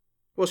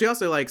Well, she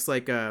also likes I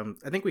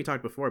think we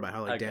talked before about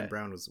how Okay. Dan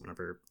Brown was one of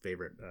her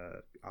favorite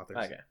authors.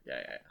 Okay,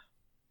 yeah.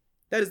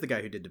 That is the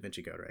guy who did Da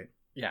Vinci Code, right?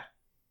 Yeah.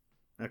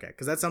 Okay,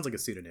 because that sounds like a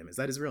pseudonym. Is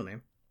that his real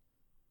name?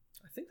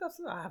 I think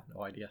I have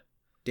no idea.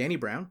 Danny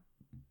Brown?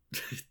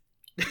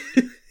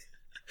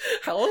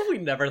 How have we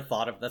never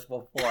thought of this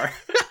before?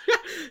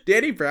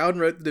 Danny Brown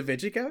wrote the Da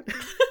Vinci Code?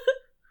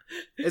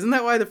 Isn't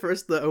that why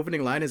the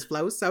opening line is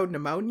flow so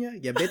pneumonia?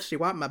 Ya bitch, you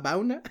want my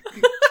boner?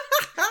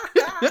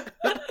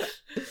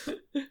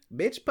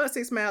 Bitch,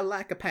 pussy smell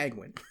like a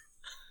penguin.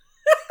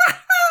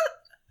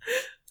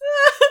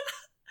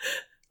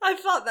 I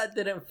thought that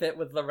didn't fit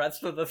with the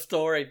rest of the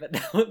story, but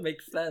now it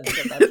makes sense.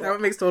 That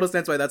makes total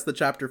sense why that's the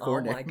chapter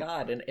 4 name. Oh my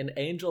god, in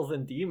Angels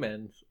and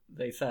Demons,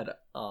 they said,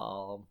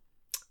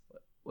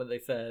 when they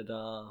said,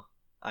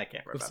 I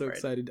can't remember. I'm so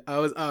excited. I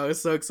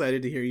was so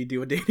excited to hear you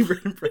do a Danny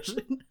Brown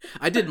impression.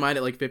 I did mine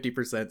at like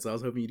 50%, so I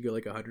was hoping you'd go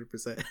like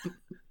 100%.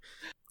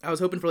 I was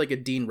hoping for like a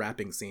Dean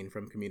rapping scene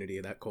from Community,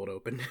 that cold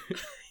open.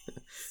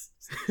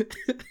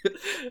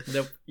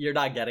 Nope, you're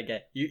not getting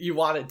it. You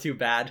want it too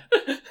bad.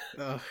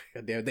 Oh,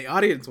 goddamn. The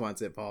audience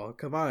wants it, Paul.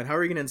 Come on. How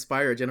are you going to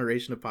inspire a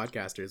generation of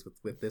podcasters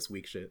with this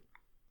weak shit?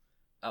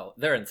 Oh,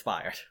 they're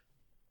inspired.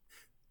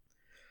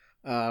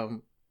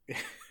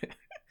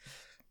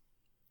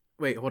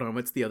 Wait, hold on.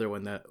 What's the other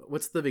one?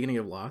 What's the beginning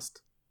of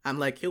Lost? I'm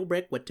like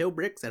Hillbrick with toe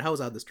bricks and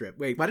how's on the strip.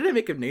 Wait, why did I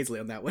make him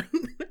nasally on that one?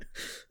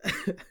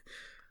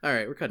 All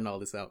right, we're cutting all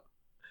this out.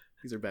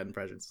 These are bad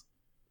impressions.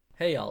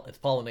 Hey y'all, it's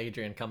Paul and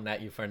Adrian coming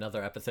at you for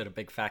another episode of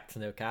Big Facts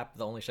No Cap,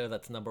 the only show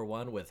that's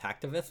 #1 with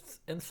hacktivists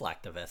and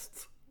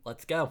slacktivists.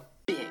 Let's go.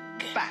 Big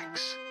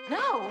facts.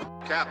 No.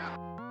 Cap.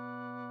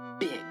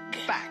 Big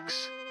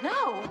facts.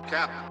 No.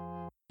 Cap.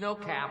 No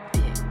cap.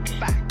 Big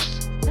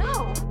facts.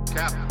 No.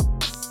 Cap.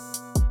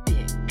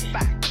 Big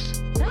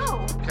facts.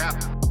 No.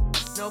 Cap.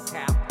 No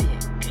cap.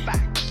 Big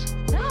facts.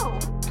 No.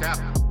 Cap.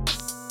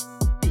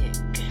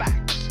 Big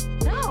facts.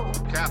 No.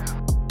 Cap.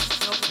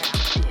 No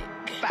cap.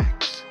 Big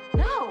facts.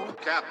 No.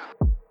 Cap.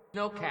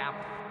 No cap.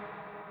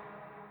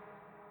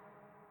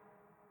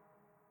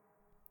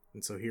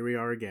 And so here we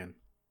are again.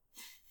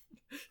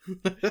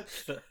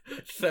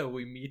 So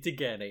we meet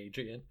again,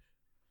 Adrian.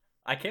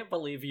 I can't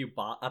believe you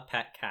bought a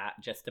pet cat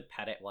just to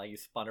pet it while you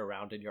spun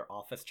around in your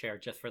office chair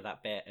just for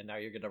that bit, and now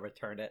you're gonna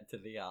return it to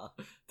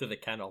the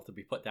kennel to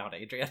be put down,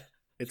 Adrian.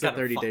 It's a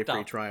kinda 30-day fucked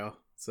free up. trial,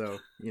 so,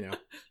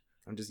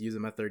 I'm just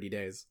using my 30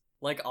 days.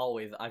 Like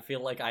always, I feel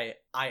like I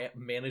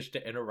managed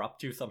to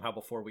interrupt you somehow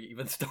before we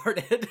even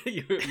started.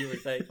 you were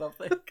saying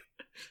something.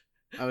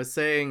 I was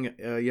saying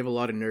you have a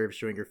lot of nerve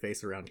showing your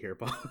face around here,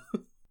 Paul.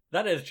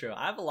 That is true.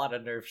 I have a lot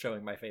of nerve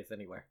showing my face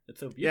anywhere.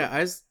 It's so beautiful. Yeah,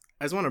 I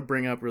just want to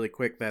bring up really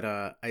quick that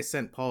I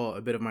sent Paul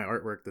a bit of my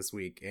artwork this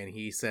week, and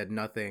he said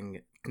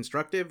nothing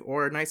constructive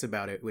or nice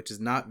about it, which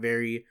is not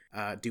very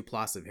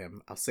Duplass of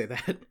him. I'll say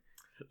that.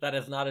 That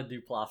is not a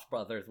Duplass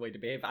Brothers way to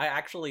behave.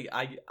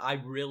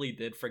 I really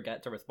did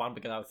forget to respond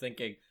because I was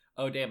thinking,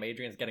 oh damn,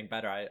 Adrian's getting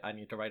better. I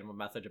need to write him a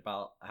message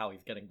about how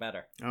he's getting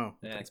better. Oh,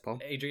 And thanks, Paul.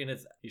 Adrian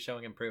he's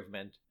showing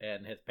improvement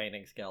in his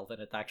painting skills,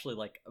 and it's actually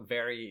like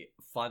very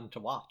fun to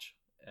watch.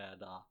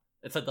 And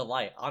it's a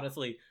delight.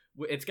 Honestly,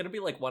 it's gonna be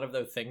like one of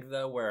those things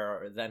though,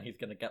 where then he's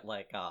gonna get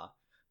like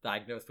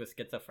diagnosed with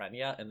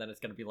schizophrenia, and then it's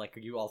gonna be like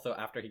you also,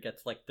 after he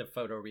gets like the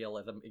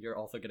photorealism, you're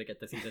also gonna get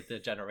to see the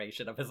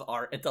degeneration of his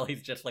art until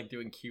he's just like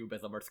doing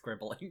cubism or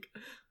scribbling.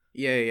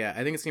 Yeah.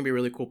 I think it's gonna be a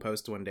really cool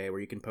post one day where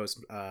you can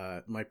post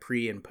my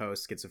pre and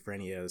post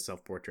schizophrenia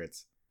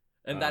self-portraits.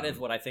 And that is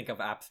what I think of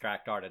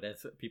abstract art. It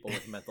is people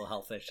with mental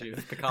health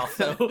issues.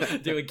 Picasso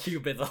doing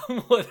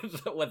cubism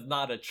was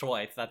not a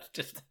choice. That's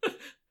just...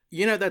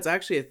 That's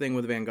actually a thing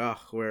with Van Gogh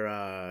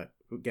where,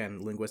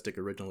 again, linguistic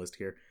originalist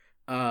here,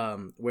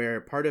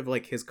 where part of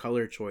like his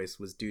color choice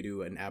was due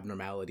to an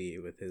abnormality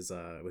with his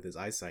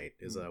eyesight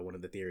is one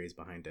of the theories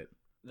behind it.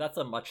 That's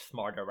a much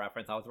smarter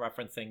reference. I was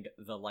referencing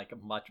the like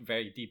much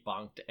very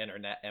debunked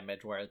internet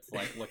image where it's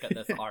like, look at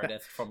this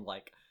artist from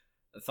like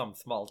some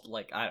small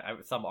like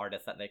some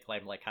artist that they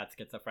claim like had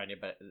schizophrenia,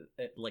 but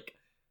it, like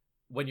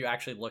when you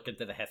actually look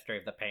into the history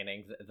of the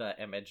paintings, the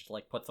image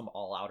like puts them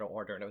all out of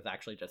order, and it was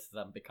actually just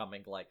them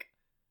becoming like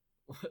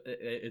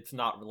it's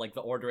not like the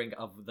ordering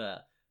of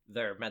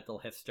their mental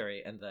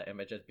history and the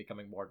images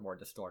becoming more and more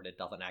distorted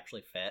doesn't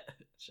actually fit.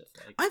 It's just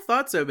like, I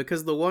thought so,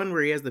 because the one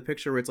where he has the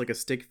picture where it's like a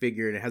stick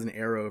figure and it has an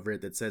arrow over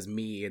it that says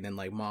me and then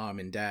like mom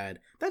and dad,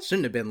 that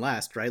shouldn't have been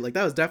last, right? Like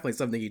that was definitely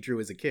something he drew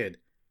as a kid,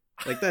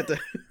 like that.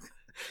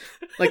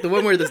 Like the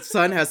one where the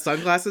son has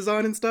sunglasses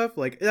on and stuff,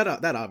 like that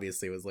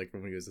obviously was like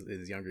from when he was in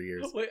his younger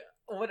years. wait,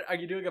 what are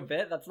you doing a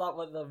bit? That's not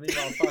what the meme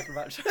I was talking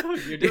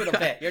about. You're doing a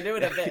bit. You're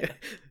doing a bit.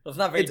 That's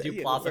not very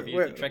Duplass of you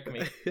to trick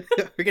me.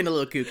 We're getting a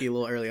little kooky a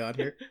little early on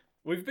here.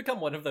 We've become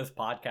one of those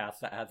podcasts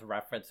that has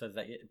references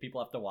that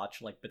people have to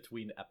watch like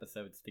between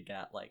episodes to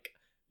get. Like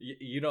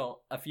you don't,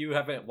 if you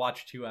haven't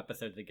watched 2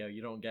 episodes ago,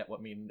 you don't get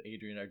what me and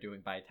Adrian are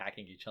doing by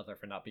attacking each other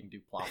for not being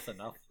Duplass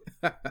enough.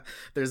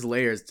 There's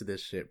layers to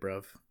this shit,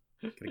 bruv.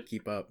 Gotta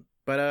keep up.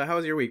 But how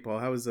was your week, Paul?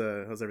 How's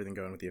everything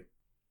going with you?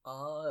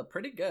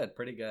 Pretty good.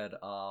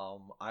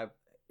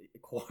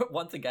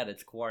 once again,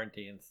 it's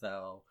quarantine,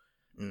 so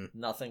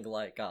nothing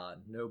like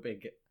no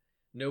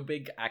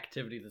big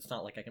activities. It's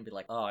not like I can be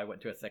like, oh, I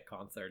went to a sick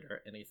concert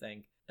or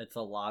anything. It's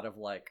a lot of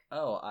like,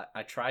 oh,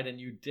 I tried a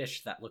new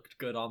dish that looked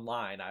good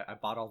online. I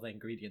bought all the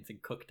ingredients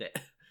and cooked it.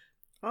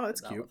 Oh,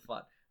 that's that cute. was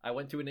fun. I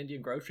went to an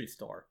Indian grocery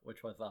store,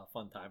 which was a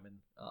fun time, and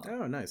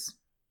Oh, nice.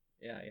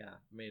 yeah,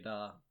 made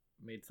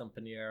some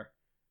paneer,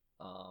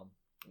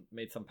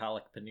 made some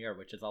palak paneer,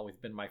 which has always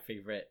been my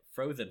favorite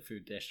frozen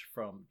food dish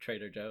from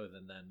Trader Joe's,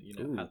 and then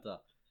Ooh,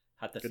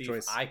 had to good see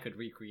choice. if I could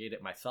recreate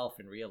it myself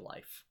in real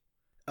life.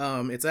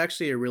 It's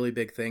actually a really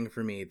big thing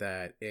for me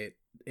that it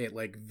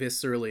like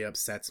viscerally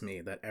upsets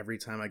me that every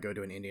time I go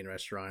to an Indian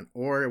restaurant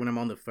or when I'm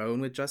on the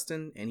phone with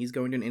Justin and he's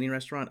going to an Indian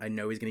restaurant, I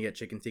know he's gonna get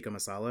chicken tikka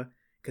masala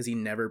because he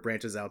never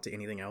branches out to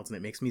anything else, and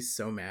it makes me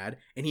so mad.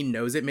 And he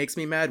knows it makes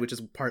me mad, which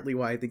is partly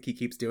why I think he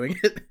keeps doing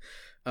it.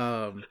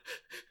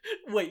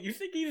 Wait, you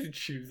think he's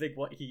choosing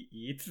what he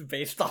eats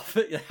based off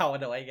of how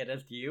annoying it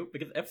is to you?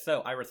 Because if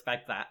so, I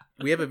respect that.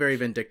 We have a very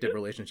vindictive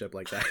relationship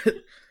like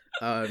that.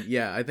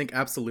 Yeah, I think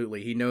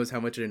absolutely. He knows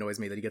how much it annoys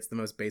me that he gets the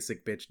most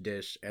basic bitch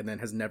dish and then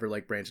has never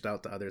like branched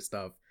out to other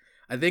stuff.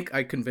 I think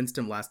I convinced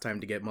him last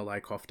time to get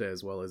malai kofta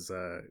as well as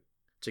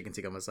chicken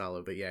tikka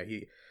masala. But yeah,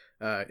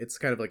 it's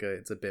kind of like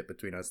it's a bit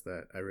between us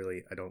that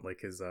I don't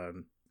like his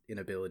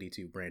inability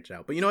to branch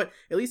out. But you know what?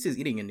 At least he's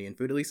eating Indian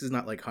food. At least he's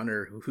not like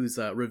Hunter, whose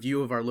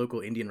review of our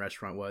local Indian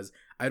restaurant was,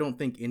 I don't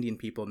think Indian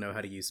people know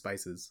how to use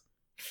spices.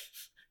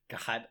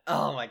 God,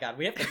 oh my God,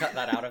 we have to cut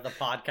that out of the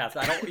podcast.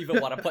 I don't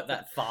even want to put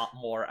that thought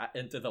more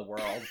into the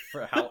world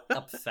for how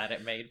upset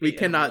it made me. We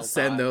cannot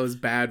send those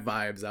bad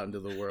vibes out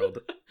into the world.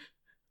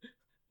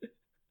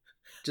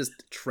 Just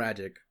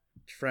tragic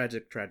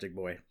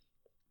boy.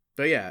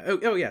 But yeah,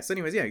 oh yes.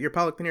 Anyways, yeah, your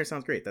palak paneer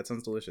sounds great. That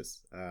sounds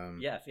delicious.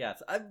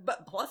 Yes.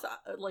 But plus,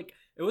 like,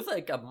 it was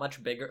like a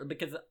much bigger,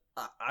 because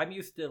I'm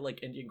used to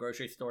like Indian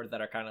grocery stores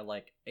that are kind of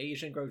like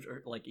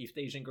like East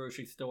Asian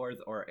grocery stores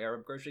or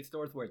Arab grocery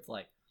stores, where it's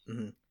like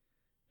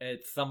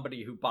it's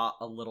somebody who bought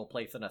a little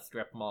place in a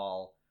strip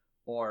mall,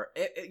 or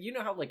you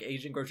know how like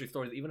Asian grocery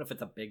stores, even if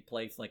it's a big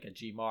place like a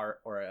G Mart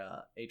or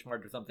a H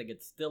Mart or something,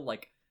 it still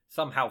like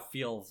somehow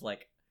feels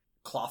like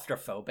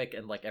claustrophobic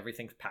and like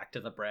everything's packed to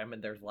the brim,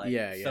 and there's like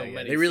so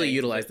many they really things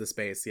utilize the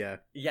space. Yeah,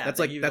 that's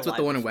what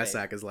the one in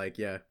Westsac is like.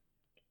 Yeah,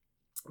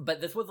 but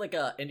this was like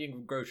a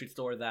Indian grocery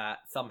store that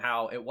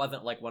somehow it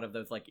wasn't like one of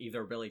those like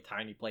either really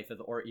tiny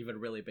places or even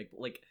really big.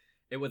 Like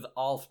it was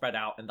all spread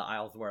out, and the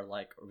aisles were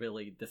like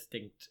really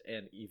distinct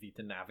and easy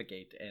to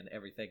navigate, and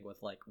everything was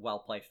like well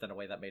placed in a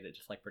way that made it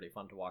just like pretty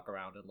fun to walk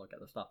around and look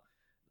at the stuff.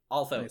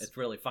 Also, nice. It's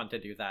really fun to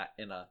do that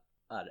in an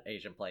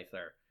Asian place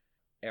or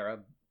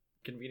Arab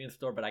convenience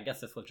store, but I guess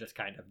this was just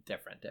kind of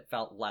different. It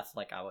felt less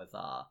like I was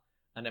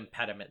an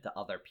impediment to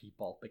other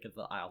people because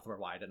the aisles were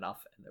wide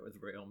enough and there was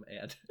room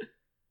and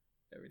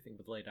everything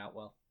was laid out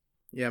well.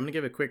 Yeah, I'm gonna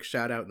give a quick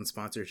shout out and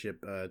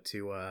sponsorship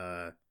to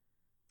I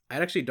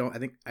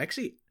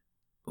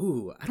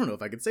don't know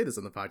if I could say this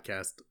on the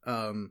podcast.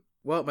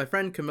 Well, my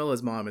friend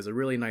Camilla's mom is a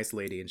really nice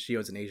lady, and she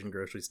owns an Asian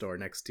grocery store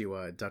next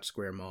to Dutch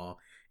Square Mall,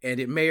 and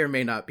it may or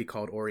may not be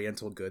called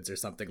Oriental Goods or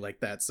something like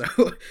that. So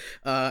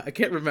I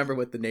can't remember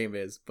what the name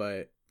is,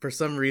 but for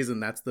some reason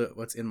that's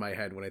what's in my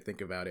head when I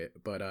think about it.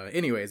 But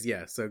anyways,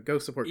 yeah. So go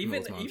support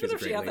Camilla's mom. Even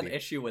if she has an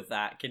issue with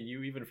that, can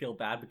you even feel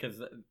bad?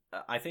 Because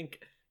I think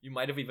you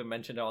might have even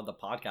mentioned it on the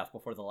podcast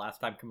before. The last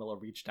time Camilla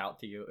reached out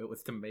to you, it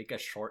was to make a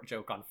short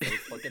joke on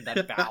Facebook and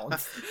then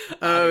bounce.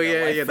 Oh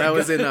yeah, that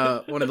was in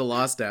one of the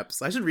Lost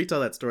eps. I should retell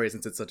that story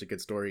since it's such a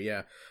good story.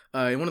 Yeah,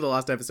 in one of the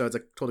Lost episodes, I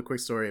told a quick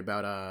story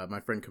about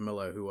my friend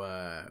Camilla, who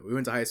we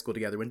went to high school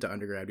together, went to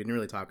undergrad. We didn't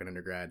really talk in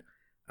undergrad,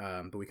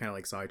 but we kind of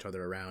like saw each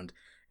other around.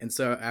 And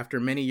so after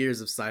many years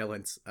of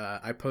silence,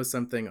 I post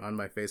something on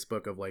my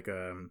Facebook of like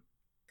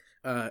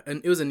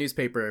and it was a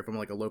newspaper from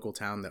like a local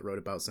town that wrote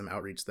about some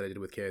outreach that I did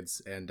with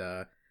kids, and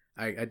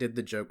I did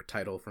the joke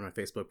title for my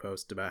Facebook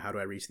post about how do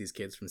I reach these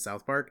kids from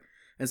South Park.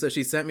 And so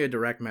she sent me a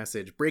direct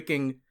message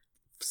breaking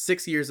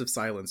 6 years of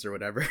silence or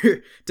whatever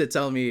to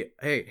tell me,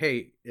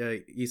 hey,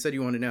 you said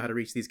you want to know how to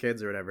reach these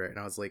kids or whatever. And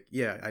I was like,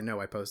 yeah, I know,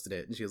 I posted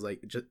it. And she was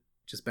like,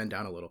 just bend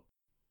down a little.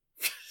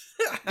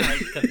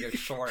 Because you're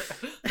short.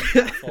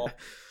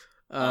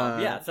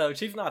 Yeah, so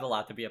she's not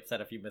allowed to be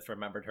upset if you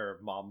misremembered her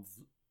mom's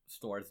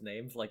store's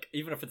names. Like,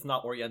 even if it's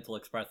not Oriental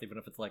Express, even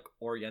if it's like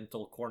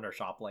Oriental Corner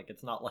Shop, like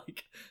it's not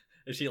like,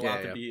 is she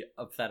allowed to be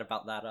upset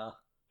about that?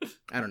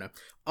 I don't know.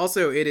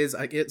 Also, it's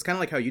kind of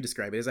like how you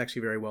describe it. It's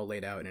actually very well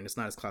laid out, and it's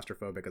not as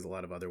claustrophobic as a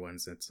lot of other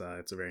ones. It's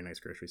a very nice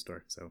grocery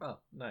store. So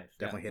nice.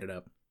 Definitely hit it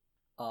up.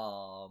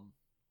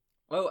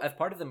 As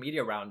part of the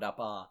media roundup,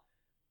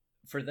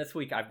 for this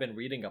week I've been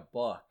reading a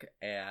book,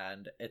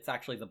 and it's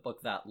actually the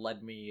book that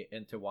led me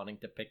into wanting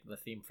to pick the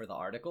theme for the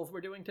articles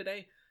we're doing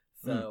today.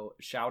 So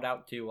shout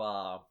out to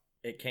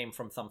It Came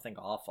From Something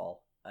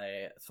Awful,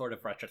 a sort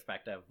of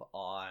retrospective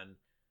on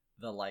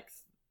the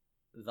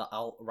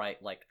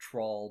outright like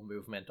troll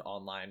movement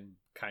online,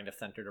 kind of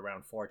centered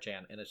around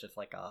 4chan, and it's just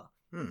like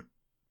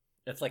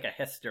it's like a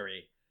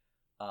history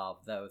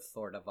of those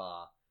sort of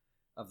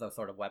of those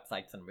sort of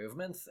websites and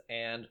movements.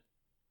 And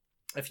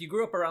if you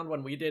grew up around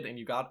when we did and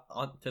you got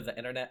onto the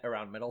internet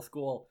around middle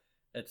school,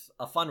 it's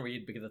a fun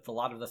read because it's a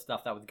lot of the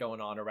stuff that was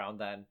going on around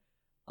then,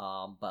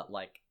 but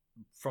like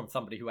from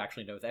somebody who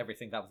actually knows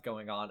everything that was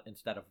going on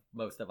instead of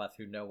most of us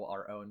who know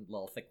our own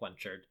little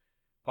sequencered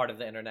part of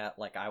the internet.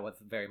 Like I was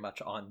very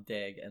much on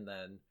Dig and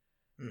then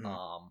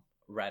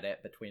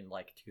Reddit between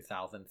like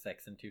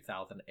 2006 and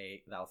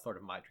 2008. That was sort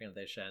of my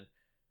transition,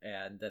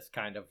 and this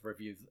kind of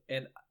reviews.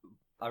 And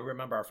I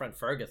remember our friend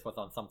Fergus was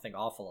on Something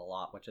Awful a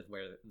lot, which is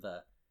where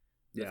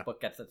this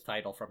book gets its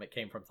title from. It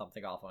came from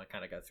Something Awful, and it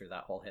kind of goes through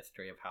that whole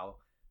history of how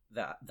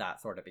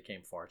that sort of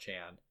became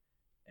 4chan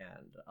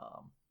and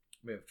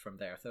moved from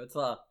there. So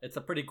it's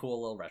a pretty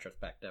cool little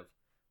retrospective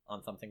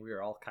on something we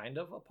were all kind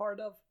of a part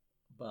of,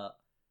 but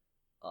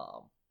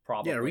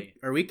probably.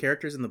 Yeah, are we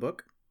characters in the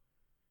book?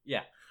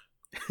 Yeah.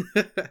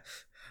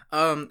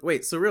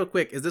 Wait, so real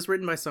quick, is this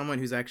written by someone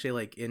who's actually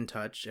like in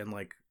touch and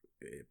like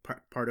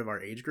part of our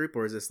age group,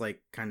 or is this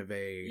like kind of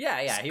a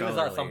yeah he was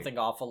a Something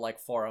Awful like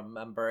forum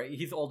member.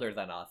 He's older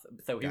than us,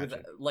 so he was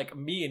like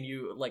me and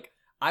you. Like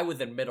I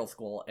was in middle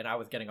school and I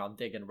was getting on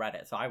Dig and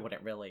Reddit, so I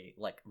wouldn't really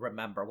like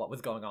remember what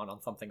was going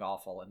on Something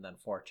Awful and then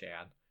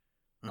 4chan.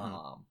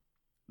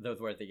 Those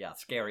were the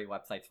scary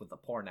websites with the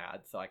porn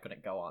ads, so I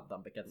couldn't go on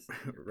them because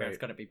your parents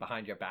couldn't be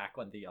behind your back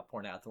when the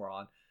porn ads were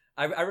on.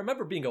 I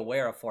remember being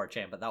aware of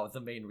 4chan, but that was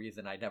the main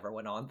reason I never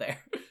went on there.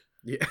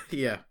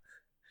 Yeah.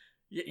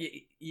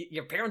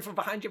 Your parents were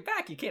behind your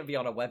back. You can't be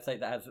on a website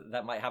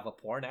that might have a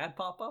porn ad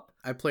pop up.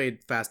 I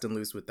played fast and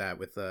loose with that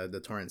with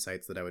the torrent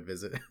sites that I would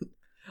visit.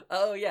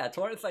 Oh yeah,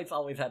 torrent sites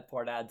always had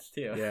porn ads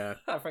too. Yeah.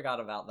 I forgot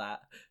about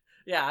that.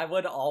 Yeah, I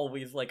would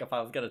always, like, if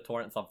I was gonna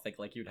torrent something,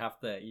 like, you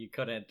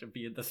couldn't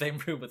be in the same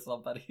room with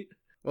somebody.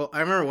 Well, I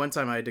remember one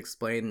time I had to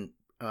explain,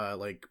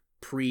 like,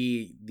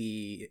 pre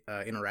the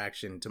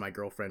interaction to my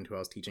girlfriend who I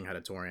was teaching how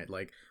to torrent.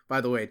 Like, by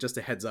the way, just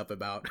a heads up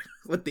about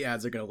what the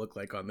ads are gonna look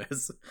like on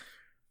this.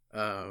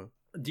 Do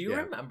you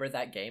remember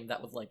that game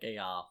that was like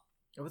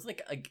it was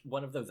like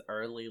one of those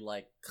early,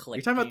 like, click.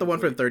 You're talking about the one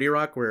from 30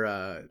 Rock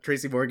where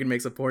Tracy Morgan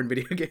makes a porn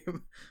video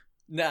game?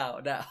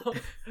 No.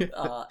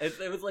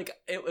 It was like,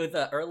 it was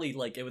a early,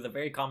 like, it was a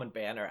very common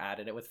banner ad,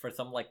 and it was for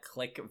some, like,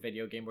 click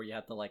video game where you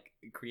had to, like,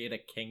 create a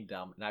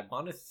kingdom. And I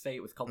want to say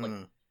it was called,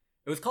 like,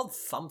 it was called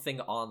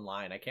something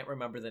online. I can't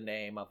remember the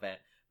name of it,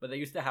 but they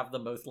used to have the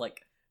most,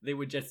 like, they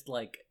would just,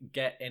 like,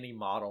 get any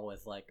model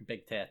with, like,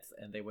 big tits,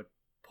 and they would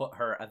put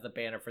her as the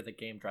banner for the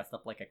game dressed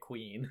up like a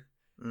queen.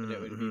 And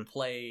it would be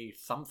play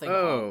something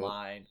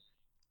online.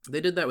 They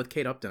did that with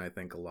Kate Upton, I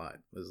think, a lot.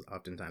 Was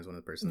oftentimes one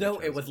of the persons. No,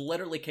 it was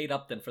literally Kate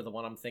Upton for the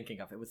one I'm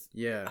thinking of. It was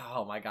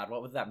Oh my god,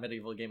 what was that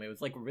medieval game? It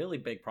was like really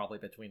big, probably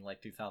between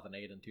like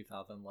 2008 and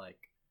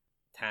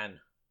 2010.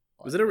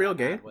 Was it a real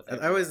game?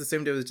 I always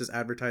assumed it was just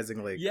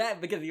advertising. Like, yeah,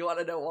 because you want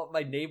to know what,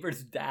 my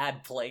neighbor's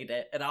dad played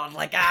it, and I was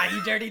like,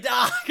 you dirty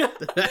dog!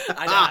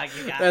 I know how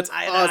you got. That's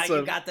I know awesome. how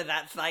you got to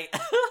that site.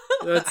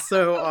 That's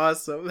so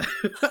awesome.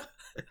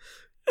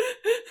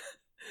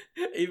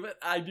 Even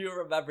I do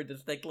remember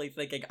distinctly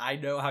thinking, I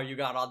know how you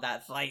got on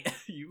that site.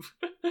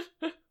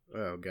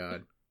 Oh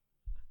god.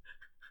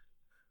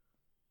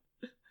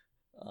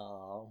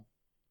 Oh.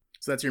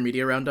 So that's your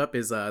media roundup,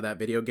 is that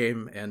video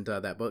game and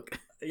that book?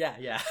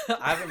 Yeah.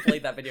 I haven't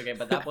played that video game,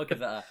 but that book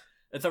is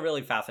it's a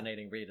really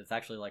fascinating read. It's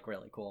actually like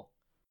really cool.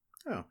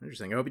 Oh,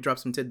 interesting. I hope you drop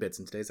some tidbits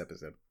in today's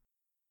episode.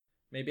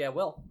 Maybe I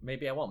will.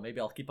 Maybe I won't. Maybe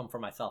I'll keep them for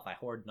myself. I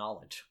hoard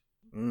knowledge.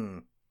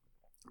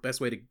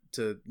 Best way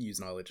to use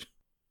knowledge.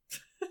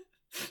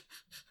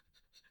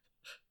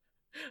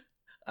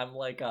 I'm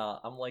like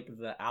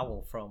the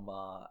owl from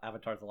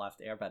Avatar: The Last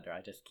Airbender.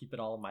 I just keep it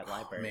all in my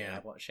library, and I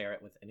won't share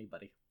it with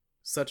anybody.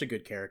 Such a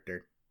good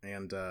character,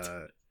 and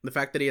the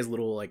fact that he has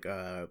little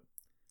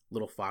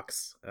little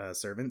fox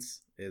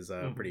servants is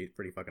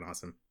pretty fucking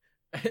awesome.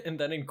 And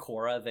then in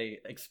Korra, they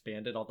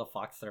expanded all the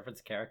fox servants'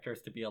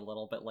 characters to be a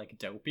little bit like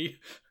dopey.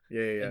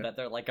 Yeah. And that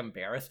they're like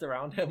embarrassed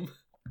around him.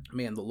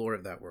 Man, the lore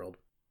of that world.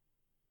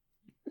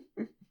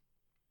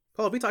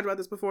 Paul, have we talked about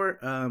this before?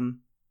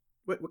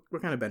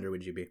 What kind of bender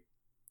would you be?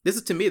 This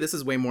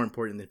is way more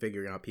important than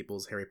figuring out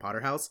people's Harry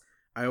Potter house.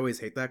 I always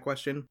hate that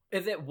question.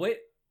 Is it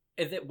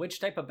which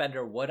type of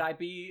bender would I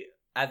be,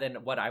 as in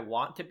what I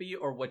want to be,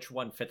 or which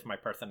one fits my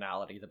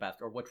personality the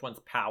best, or which one's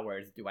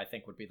powers do I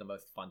think would be the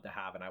most fun to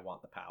have and I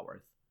want the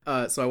powers?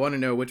 So I want to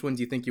know which ones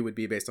you think you would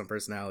be based on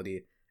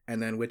personality,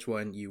 and then which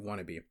one you want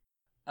to be.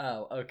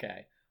 Oh,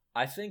 okay.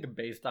 I think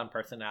based on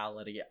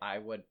personality, I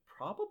would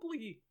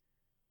probably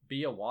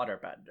be a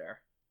waterbender.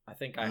 I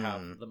think I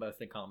have the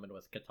most in common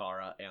with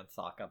Katara and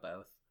Sokka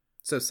both.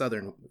 So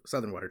southern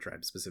water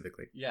tribe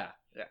specifically. Yeah.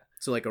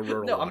 So like a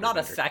rural. No, I'm not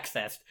a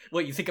sexist.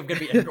 What, you think I'm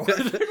gonna be a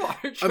northern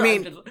water tribe? I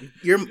mean,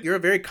 you're a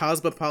very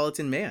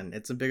cosmopolitan man.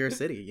 It's a bigger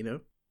city, you know.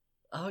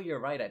 Oh, you're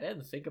right. I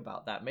didn't think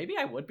about that. Maybe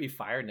I would be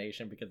Fire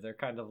Nation because they're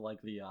kind of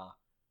like the.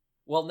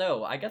 Well,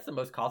 no, I guess the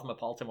most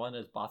cosmopolitan one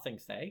is Ba Sing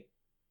Se.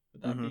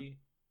 Would that be?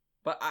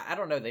 But I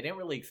don't know. They didn't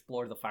really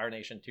explore the Fire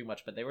Nation too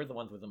much, but they were the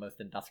ones with the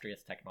most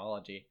industrious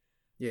technology.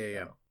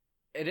 Yeah.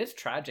 It is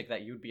tragic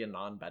that you'd be a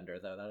non-bender,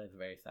 though. That is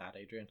very sad,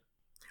 Adrian.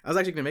 I was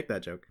actually gonna make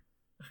that joke.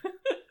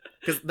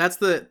 Because that's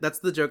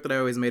the joke that I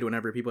always made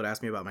whenever people would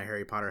ask me about my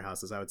Harry Potter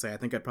houses. I would say I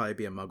think I'd probably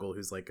be a Muggle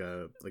who's like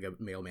a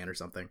mailman or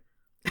something,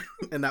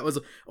 and that was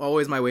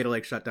always my way to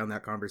like shut down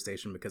that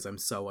conversation because I'm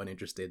so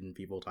uninterested in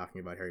people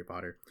talking about Harry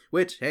Potter.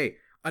 Which, hey,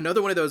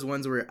 another one of those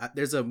ones where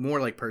there's a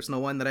more like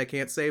personal one that I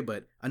can't say,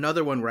 but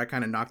another one where I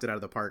kind of knocked it out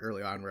of the park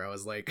early on, where I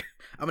was like,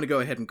 I'm gonna go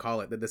ahead and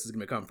call it that this is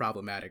gonna become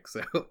problematic.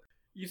 So.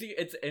 You see,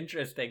 it's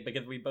interesting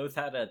because we both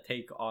had a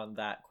take on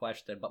that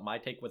question, but my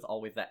take was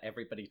always that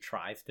everybody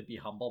tries to be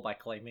humble by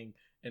claiming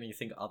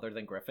anything other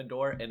than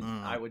Gryffindor, and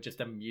I would just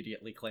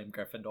immediately claim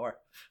Gryffindor.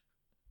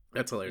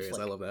 That's hilarious.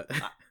 I love that.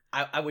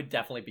 I would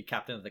definitely be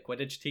captain of the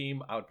Quidditch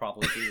team. I would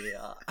probably be...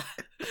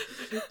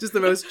 just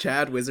the most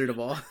Chad wizard of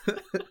all.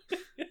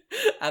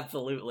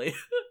 Absolutely.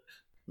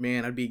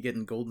 Man, I'd be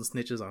getting golden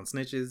snitches on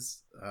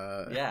snitches.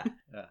 Yeah.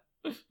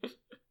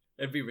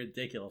 It'd be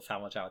ridiculous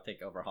how much I would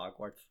take over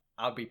Hogwarts.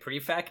 I would be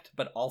prefect,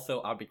 but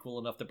also I would be cool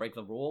enough to break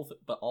the rules.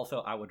 But also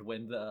I would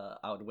win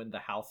the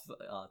house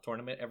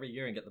tournament every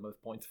year and get the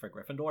most points for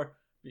Gryffindor. It'd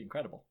be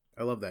incredible.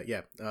 I love that.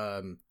 Yeah.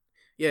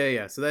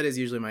 Yeah. So that is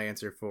usually my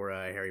answer for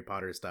Harry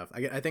Potter stuff.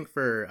 I think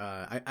for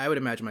I would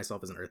imagine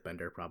myself as an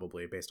Earthbender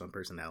probably based on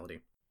personality.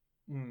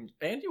 And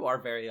you are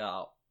very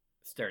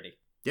sturdy.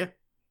 Yeah.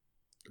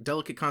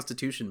 Delicate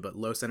constitution, but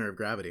low center of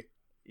gravity.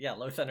 Yeah,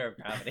 low center of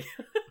gravity.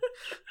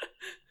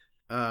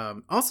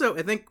 Also,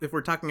 I think if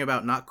we're talking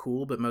about not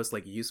cool, but most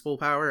like useful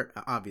power,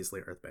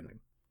 obviously Earthbending.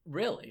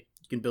 Really?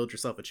 You can build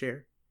yourself a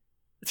chair.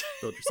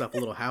 Build yourself a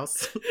little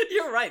house.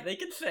 You're right. They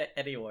can fit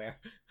anywhere.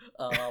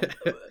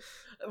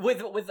 With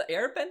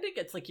airbending,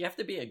 it's like you have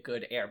to be a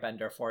good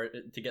airbender for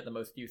it to get the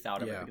most use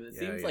out of it. Because it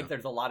seems like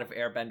there's a lot of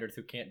airbenders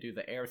who can't do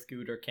the air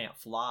scooter, can't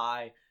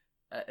fly.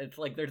 It's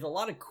like there's a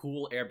lot of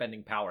cool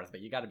airbending powers,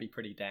 but you got to be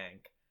pretty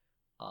dank.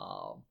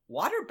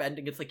 Water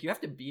bending, it's like you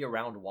have to be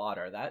around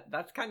water.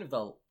 That's kind of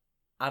the...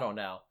 I don't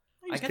know.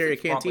 I guess carry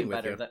it's a canteen probably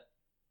better with you. than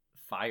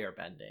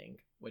firebending,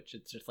 which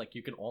it's just like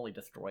you can only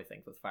destroy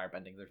things with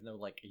firebending. There's no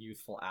like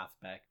useful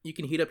aspect. You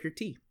can heat up your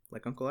tea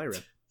like Uncle Ira.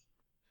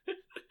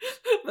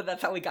 But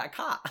that's how we got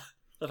caught.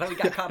 That's how we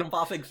got caught in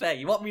Ba Sing Se.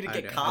 You want me to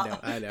get caught?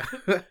 I know.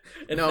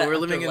 No, we're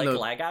living in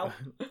Lagao?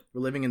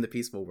 We're living in the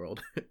peaceful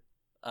world.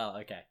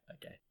 Oh, okay.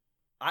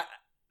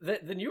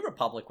 The New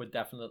Republic would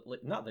definitely...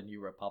 Not the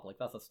New Republic,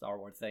 that's a Star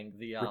Wars thing.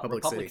 The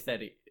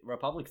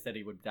Republic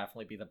City would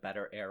definitely be the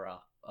better era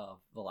of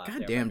the last.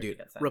 God damn,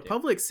 dude.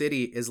 Republic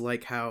City is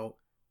like how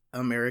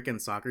American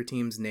soccer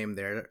teams name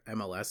their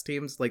MLS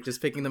teams. Like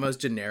just picking the most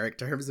generic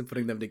terms and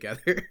putting them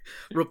together.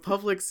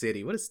 Republic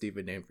City. What a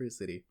stupid name for a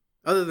city.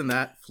 Other than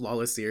that,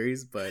 flawless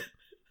series, but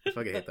I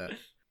fucking hate that.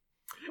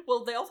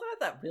 Well, they also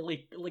had that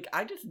really, like,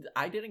 I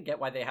didn't get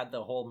why they had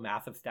the whole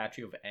massive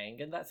statue of Aang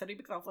in that city,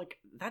 because I was like,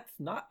 that's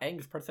not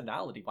Aang's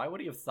personality. Why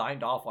would he have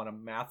signed off on a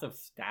massive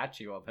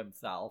statue of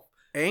himself?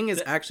 Aang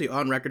is actually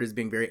on record as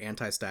being very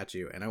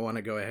anti-statue, and I want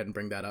to go ahead and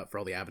bring that up for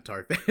all the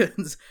Avatar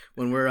fans.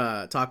 When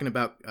we're talking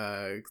about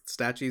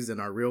statues in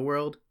our real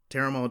world,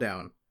 tear them all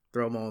down.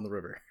 Throw them all in the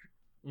river.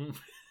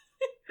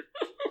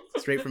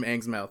 Straight from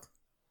Aang's mouth.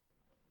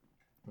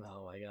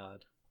 Oh my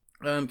god.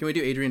 Can we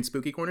do Adrian's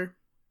Spooky Corner?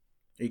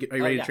 Are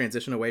you ready to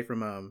transition away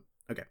from...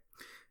 Okay.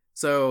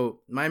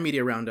 So, my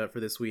media roundup for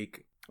this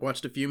week. I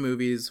watched a few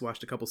movies,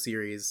 watched a couple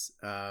series.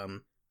 I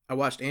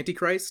watched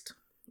Antichrist.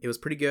 It was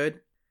pretty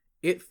good.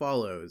 It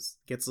Follows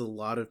gets a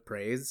lot of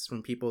praise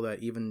from people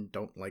that even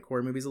don't like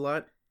horror movies a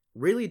lot.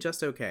 Really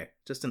just okay.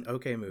 Just an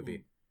okay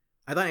movie.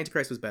 I thought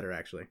Antichrist was better,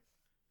 actually.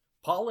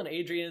 Paul and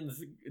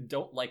Adrian's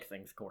Don't Like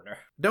Things Corner.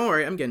 Don't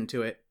worry, I'm getting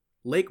to it.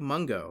 Lake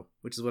Mungo,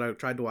 which is what I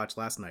tried to watch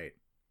last night.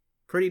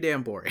 Pretty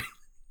damn boring.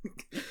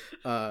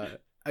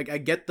 I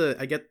get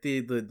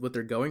the what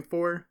they're going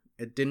for.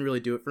 It didn't really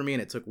do it for me,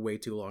 and it took way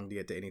too long to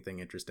get to anything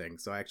interesting,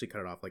 so I actually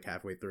cut it off like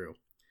halfway through.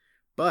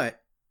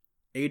 But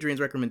Adrian's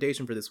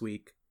recommendation for this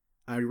week,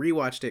 I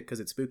rewatched it because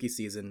it's spooky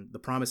season. The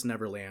Promised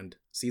Neverland,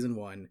 season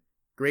 1.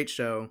 Great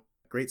show,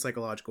 great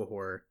psychological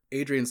horror.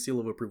 Adrian's seal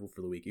of approval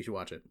for the week. You should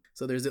watch it.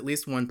 So there's at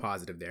least one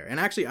positive there. And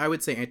actually, I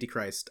would say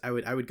Antichrist. I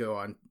would go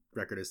on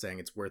record as saying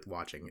it's worth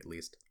watching at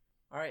least.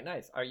 All right,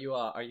 nice. Are you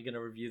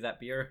gonna review that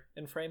beer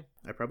in frame?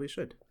 I probably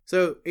should.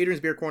 So,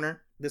 Adrian's Beer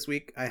Corner. This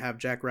week, I have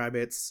Jack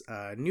Rabbit's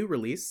new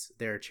release,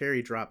 their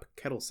Cherry Drop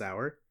Kettle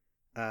Sour.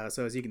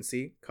 So, as you can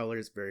see, color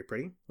is very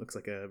pretty. Looks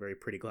like a very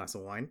pretty glass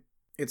of wine.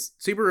 It's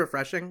super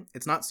refreshing.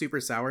 It's not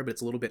super sour, but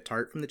it's a little bit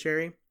tart from the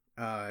cherry.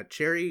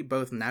 Cherry,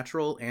 both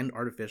natural and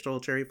artificial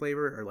cherry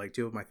flavor, are like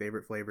two of my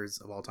favorite flavors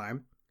of all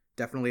time.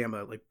 Definitely, I'm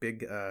a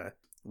big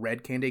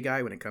red candy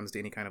guy when it comes to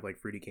any kind of like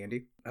fruity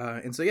candy.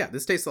 And so yeah,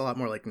 this tastes a lot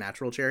more like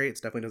natural cherry. It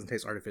definitely doesn't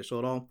taste artificial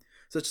at all.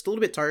 So it's just a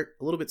little bit tart,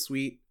 a little bit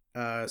sweet,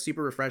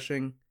 super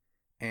refreshing,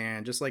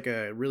 and just like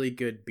a really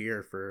good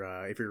beer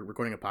for if you're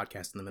recording a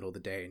podcast in the middle of the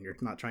day and you're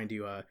not trying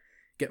to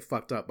get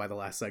fucked up by the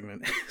last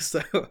segment.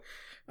 So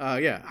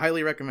yeah,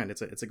 highly recommend.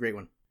 It's a great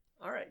one.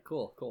 All right,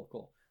 cool.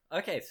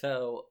 Okay,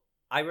 so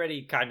I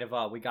already kind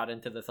of we got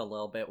into this a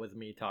little bit with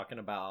me talking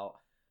about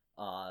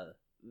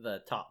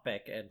the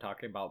topic and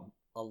talking about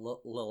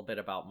little bit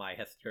about my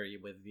history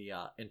with the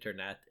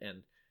internet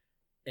and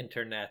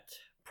internet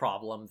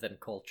problems and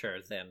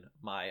cultures, and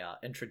my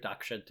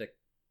introduction to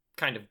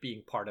kind of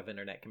being part of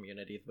internet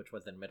communities, which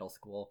was in middle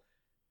school.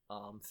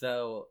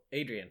 So,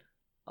 Adrian,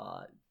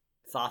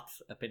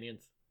 thoughts,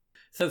 opinions?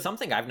 So,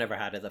 something I've never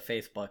had is a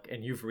Facebook,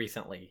 and you've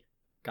recently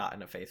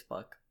gotten a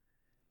Facebook.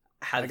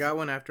 I got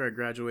one after I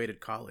graduated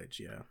college,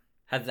 yeah.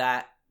 Has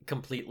that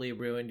completely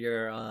ruined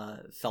your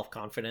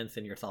self-confidence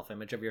and your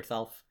self-image of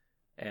yourself?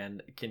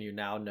 And can you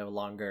now no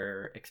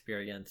longer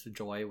experience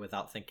joy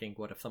without thinking,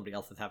 what if somebody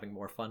else is having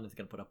more fun, is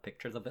going to put up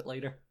pictures of it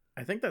later?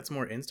 I think that's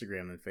more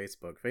Instagram than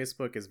Facebook.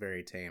 Facebook is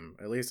very tame,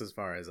 at least as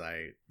far as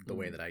the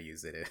way that I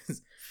use it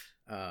is.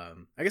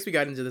 I guess we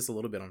got into this a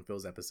little bit on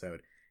Phil's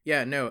episode.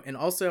 Yeah, no, and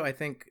also I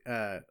think,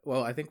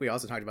 I think we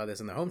also talked about this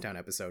in the hometown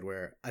episode,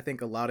 where I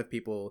think a lot of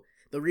people,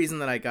 the reason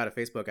that I got a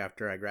Facebook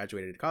after I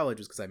graduated college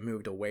was because I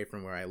moved away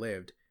from where I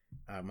lived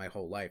my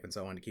whole life, and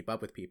so I wanted to keep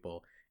up with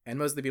people. And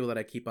most of the people that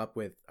I keep up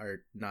with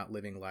are not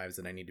living lives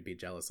that I need to be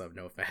jealous of,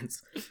 no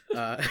offense,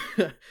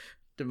 to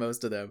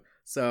most of them.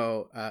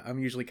 So I'm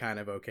usually kind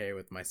of okay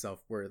with my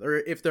self-worth. Or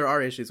if there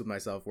are issues with my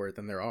self-worth,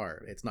 and there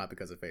are, it's not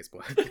because of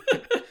Facebook.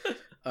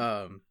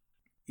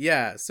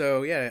 Yeah,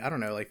 so yeah, I don't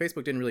know. Like,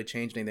 Facebook didn't really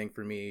change anything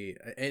for me.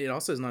 And it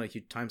also is not a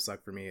huge time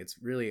suck for me.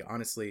 It's really,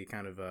 honestly,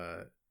 kind of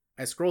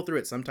I scroll through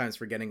it sometimes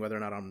forgetting whether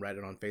or not I'm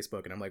Reddit on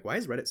Facebook, and I'm like, why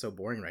is Reddit so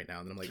boring right now?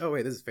 And then I'm like, oh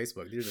wait, this is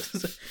Facebook. These are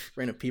just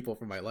random people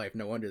from my life.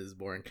 No wonder this is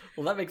boring.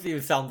 Well, that makes you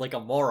sound like a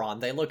moron.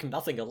 They look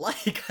nothing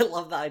alike. I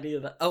love the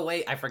idea that, oh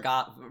wait, I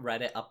forgot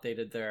Reddit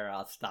updated their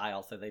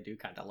style, so they do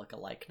kind of look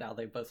alike now.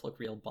 They both look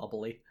real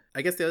bubbly.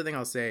 I guess the other thing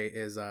I'll say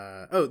is,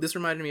 this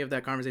reminded me of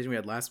that conversation we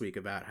had last week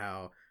about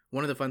how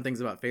one of the fun things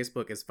about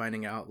Facebook is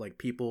finding out, like,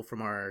 people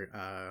from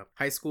our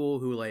high school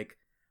who, like,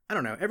 I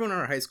don't know, everyone in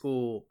our high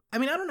school, I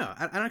mean, I don't know.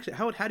 I actually,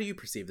 how do you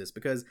perceive this?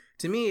 Because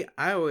to me,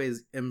 I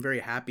always am very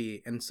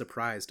happy and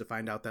surprised to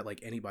find out that, like,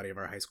 anybody of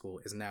our high school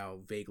is now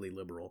vaguely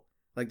liberal.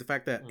 Like, the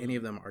fact that any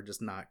of them are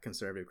just not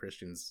conservative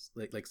Christians,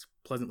 like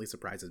pleasantly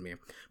surprises me.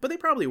 But they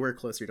probably were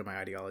closer to my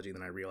ideology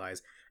than I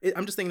realized.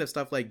 I'm just thinking of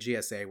stuff like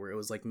GSA, where it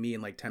was, like, me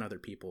and, like, 10 other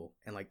people,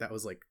 and, like, that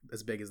was, like,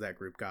 as big as that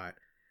group got.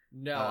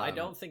 No, I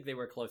don't think they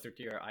were closer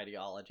to your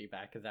ideology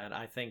back then.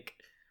 I think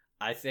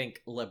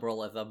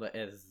liberalism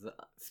is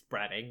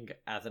spreading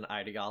as an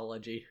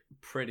ideology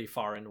pretty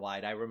far and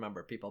wide. I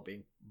remember people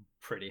being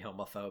pretty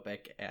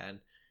homophobic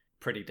and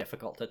pretty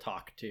difficult to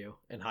talk to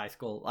in high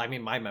school. I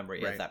mean, my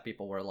memory is that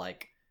people were,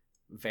 like,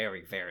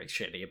 very, very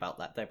shitty about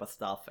that type of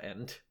stuff,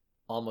 and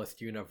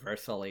almost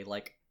universally,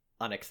 like,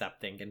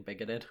 unaccepting and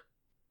bigoted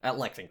at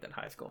Lexington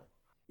High School.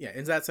 Yeah,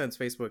 in that sense,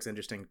 Facebook's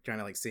interesting,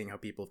 kind of like seeing how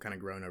people have kind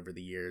of grown over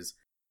the years.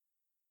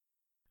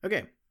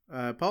 Okay,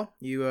 Paul,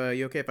 you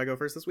okay if I go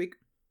first this week?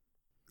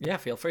 Yeah,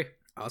 feel free.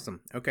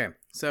 Awesome. Okay,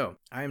 so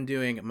I'm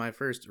doing my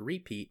first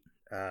repeat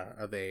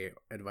of a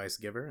advice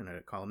giver and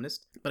a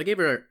columnist, but I gave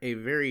her a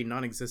very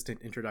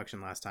non-existent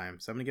introduction last time,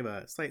 so I'm going to give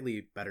a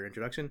slightly better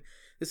introduction.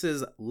 This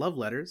is Love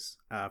Letters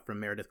from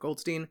Meredith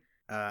Goldstein.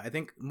 I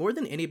think more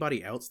than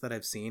anybody else that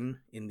I've seen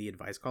in the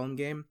advice column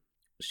game,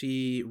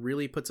 she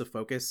really puts a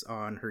focus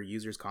on her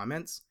users'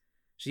 comments.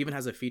 She even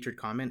has a featured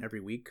comment every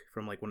week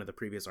from, like, one of the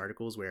previous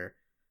articles where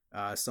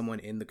someone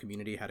in the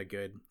community had a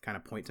good kind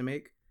of point to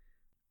make.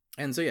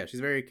 And so, yeah, she's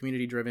very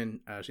community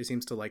driven. She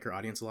seems to like her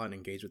audience a lot and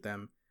engage with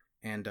them.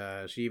 And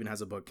she even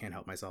has a book, Can't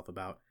Help Myself,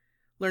 about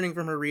learning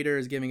from her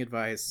readers, giving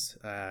advice,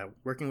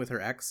 working with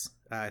her ex.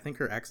 I think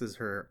her ex is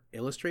her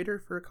illustrator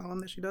for a column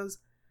that she does,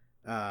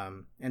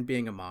 and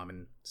being a mom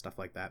and stuff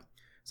like that.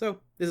 So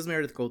this is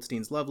Meredith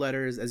Goldstein's Love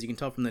Letters. As you can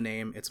tell from the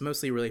name, it's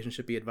mostly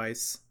relationship-y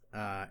advice.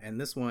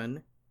 And this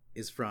one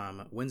is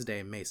from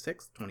Wednesday, May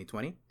 6th,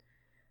 2020.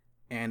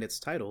 And it's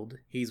titled,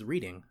 He's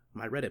Reading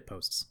My Reddit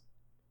Posts.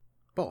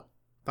 Paul,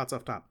 thoughts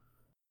off top?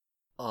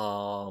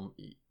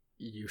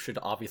 You should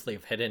obviously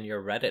have hidden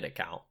your Reddit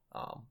account.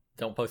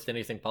 Don't post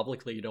anything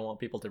publicly you don't want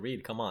people to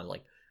read. Come on,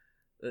 like,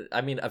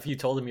 I mean, if you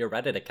told him your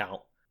Reddit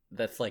account,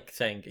 that's like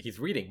saying he's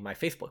reading my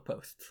Facebook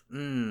posts.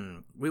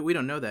 We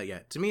don't know that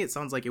yet. To me, it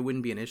sounds like it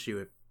wouldn't be an issue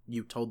if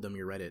you told them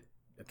your Reddit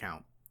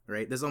account,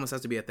 right? This almost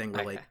has to be a thing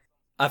where, like,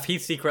 if he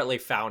secretly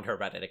found her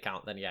Reddit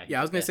account, then yeah. Yeah,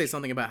 I was going to say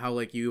something about how,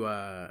 like, you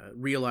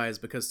realize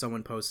because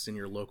someone posts in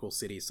your local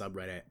city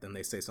subreddit, then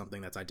they say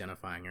something that's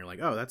identifying. You're like,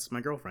 oh, that's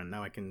my girlfriend.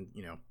 Now I can,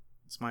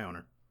 it's my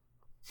owner.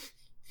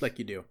 Like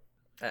you do.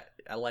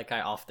 Like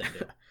I often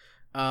do.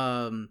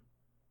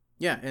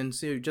 Yeah, and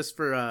so just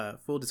for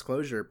full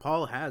disclosure,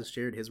 Paul has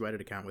shared his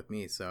Reddit account with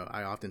me, so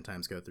I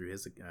oftentimes go through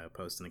his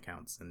posts and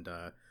accounts. And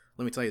let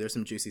me tell you, there's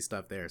some juicy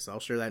stuff there. So I'll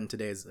share that in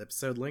today's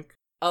episode link.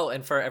 Oh,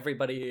 and for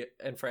everybody,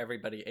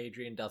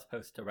 Adrian does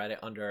post to Reddit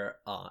under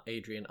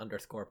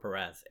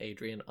Adrian_Perez.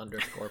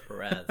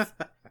 Adrian_Perez.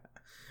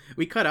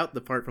 We cut out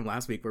the part from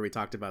last week where we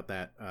talked about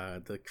that,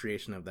 the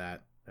creation of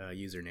that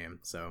username.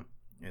 So,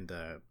 and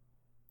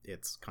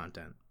its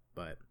content.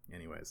 But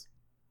anyways,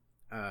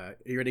 are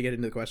you ready to get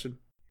into the question?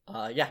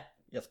 Yeah.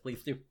 Yes,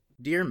 please do.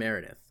 Dear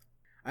Meredith,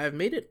 I have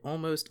made it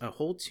almost a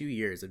whole 2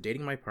 years of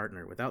dating my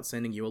partner without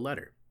sending you a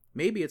letter.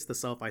 Maybe it's the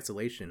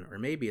self-isolation, or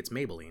maybe it's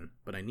Maybelline,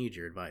 but I need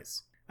your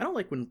advice. I don't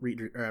like when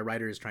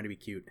writers trying to be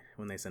cute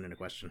when they send in a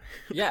question.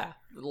 Yeah,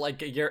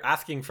 like you're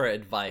asking for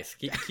advice.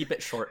 Keep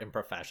it short and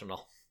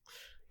professional.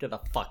 Get the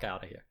fuck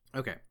out of here.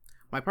 Okay.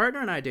 My partner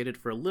and I dated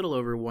for a little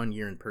over 1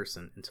 year in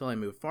person until I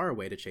moved far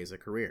away to chase a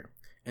career.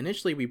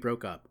 Initially, we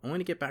broke up, only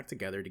to get back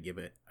together to give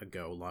it a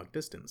go long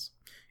distance.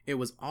 It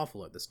was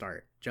awful at the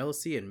start.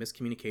 Jealousy and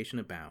miscommunication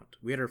abound.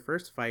 We had our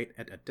first fight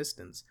at a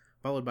distance,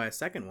 followed by a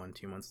second one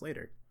 2 months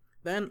later.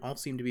 Then, all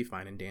seemed to be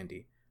fine and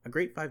dandy. A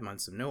great 5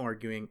 months of no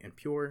arguing and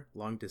pure,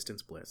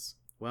 long-distance bliss.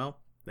 Well,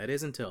 that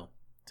is until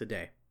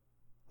today.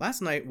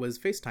 Last night was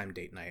FaceTime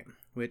date night,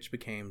 which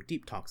became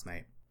Deep Talks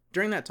night.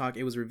 During that talk,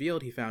 it was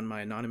revealed he found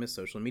my anonymous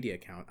social media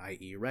account,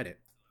 i.e. Reddit.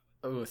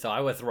 Oh, so I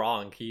was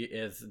wrong. He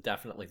is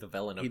definitely the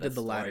villain of He this did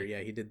the story. latter, yeah,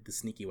 he did the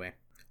sneaky way.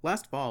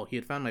 Last fall, he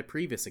had found my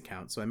previous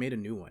account, so I made a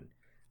new one.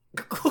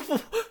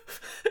 It's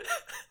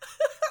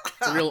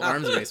a real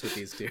arms race with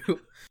these two.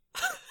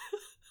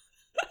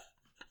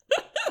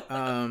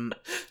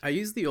 I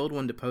used the old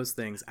one to post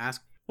things,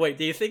 ask... Wait,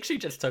 do you think she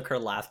just took her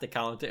last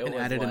account and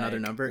added another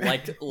number?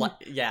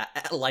 Yeah,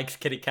 likes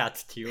Kitty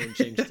Cats 2 and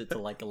changed it to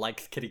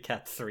likes Kitty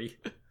Cats 3.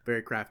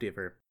 Very crafty of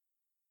her.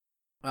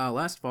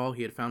 Last fall,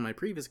 he had found my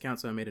previous account,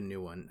 so I made a new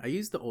one. I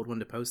used the old one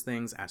to post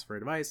things, ask for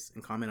advice,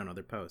 and comment on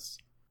other posts.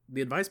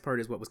 The advice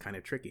part is what was kind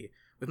of tricky.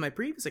 With my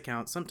previous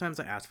account, sometimes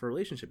I asked for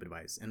relationship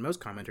advice, and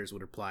most commenters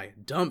would reply,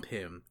 "Dump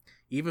him,"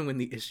 even when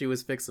the issue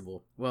is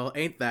fixable. Well,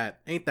 ain't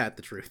that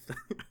the truth?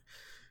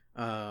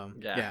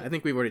 Yeah, I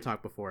think we've already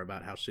talked before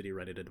about how shitty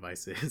Reddit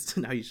advice is,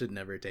 and how you should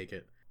never take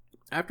it.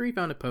 After he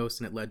found a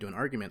post and it led to an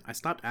argument, I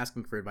stopped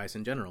asking for advice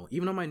in general,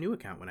 even on my new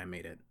account when I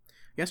made it.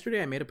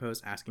 Yesterday, I made a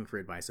post asking for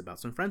advice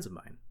about some friends of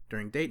mine.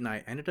 During date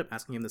night, I ended up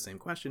asking him the same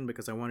question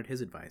because I wanted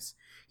his advice.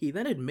 He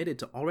then admitted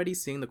to already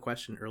seeing the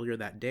question earlier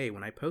that day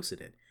when I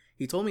posted it.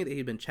 He told me that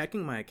he'd been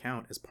checking my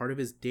account as part of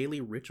his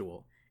daily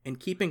ritual and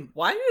keeping...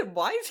 Why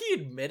is he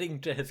admitting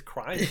to his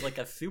crimes like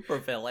a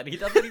supervillain? He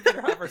doesn't even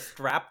have her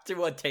strapped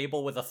to a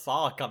table with a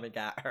saw coming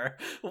at her.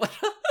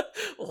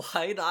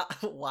 Why not?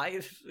 Why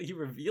is he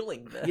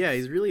revealing this? Yeah,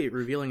 he's really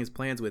revealing his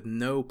plans with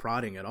no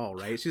prodding at all,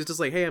 right? She's just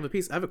like, "Hey, I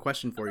have a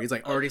question for you." He's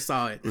like, "Already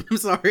saw it." I'm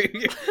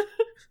sorry.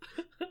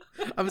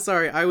 I'm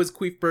sorry. I was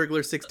Queef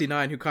Burglar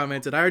 69 who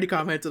commented. I already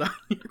commented on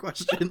your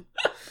question.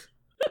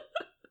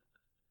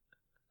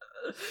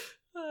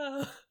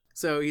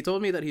 So he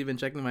told me that he'd been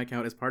checking my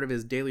account as part of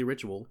his daily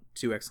ritual,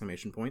 2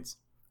 exclamation points,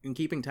 and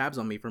keeping tabs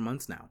on me for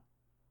months now.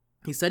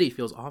 He said he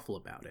feels awful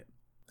about it.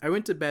 I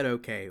went to bed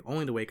okay,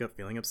 only to wake up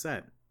feeling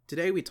upset.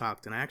 Today we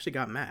talked and I actually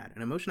got mad,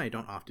 an emotion I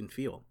don't often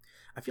feel.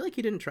 I feel like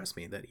he didn't trust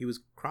me, that he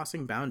was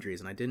crossing boundaries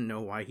and I didn't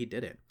know why he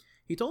did it.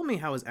 He told me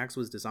how his ex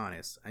was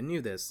dishonest. I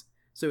knew this,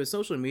 so his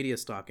social media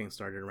stalking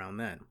started around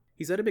then.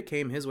 He said it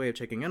became his way of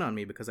checking in on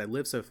me because I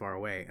live so far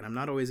away and I'm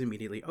not always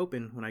immediately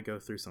open when I go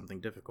through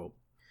something difficult.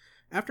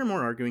 After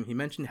more arguing, he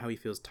mentioned how he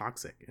feels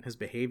toxic, and his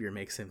behavior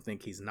makes him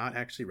think he's not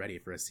actually ready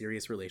for a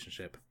serious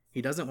relationship.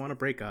 He doesn't want to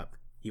break up.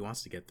 He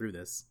wants to get through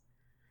this.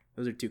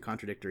 Those are 2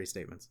 contradictory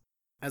statements.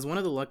 As one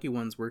of the lucky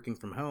ones working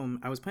from home,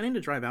 I was planning to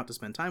drive out to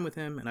spend time with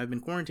him, and I've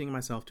been quarantining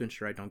myself to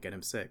ensure I don't get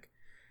him sick.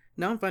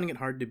 Now I'm finding it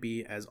hard to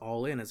be as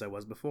all in as I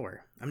was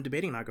before. I'm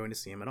debating not going to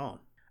see him at all.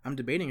 I'm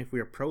debating if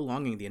we are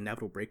prolonging the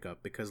inevitable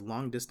breakup because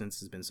long distance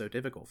has been so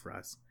difficult for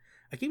us.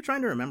 I keep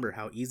trying to remember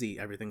how easy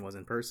everything was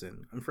in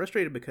person. I'm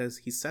frustrated because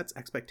he sets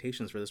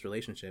expectations for this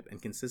relationship and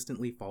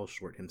consistently falls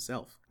short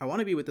himself. I want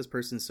to be with this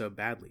person so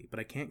badly, but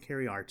I can't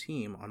carry our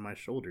team on my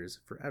shoulders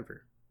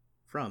forever.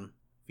 From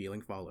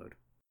Feeling Followed.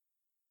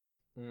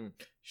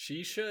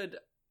 She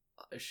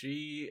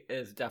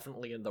is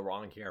definitely in the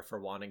wrong here for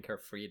wanting her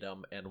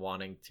freedom and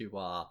wanting to,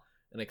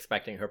 and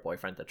expecting her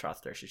boyfriend to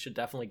trust her. She should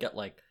definitely get,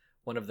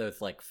 one of those,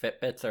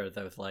 Fitbits or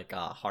those,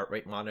 heart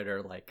rate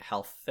monitor,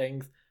 health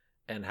things,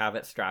 and have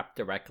it strapped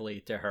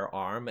directly to her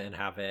arm and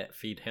have it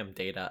feed him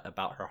data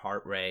about her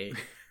heart rate,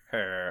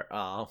 her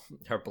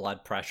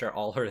blood pressure,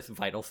 all her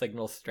vital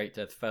signals straight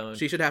to his phone.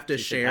 She should have to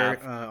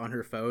share on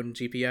her phone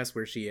GPS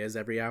where she is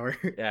every hour.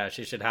 Yeah,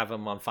 she should have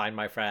him on Find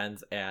My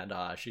Friends, and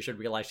she should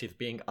realize she's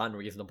being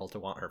unreasonable to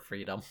want her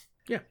freedom.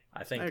 Yeah,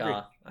 I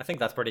think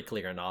that's pretty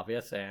clear and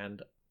obvious,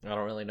 and I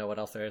don't really know what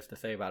else there is to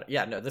say about it.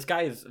 Yeah, no, this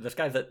guy's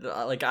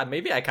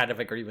maybe I kind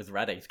of agree with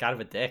Reddit. He's kind of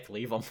a dick.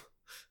 Leave him.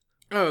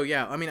 Oh,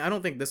 yeah. I mean, I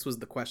don't think this was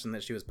the question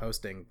that she was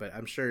posting, but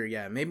I'm sure,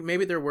 yeah,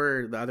 maybe there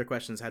were, the other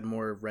questions had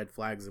more red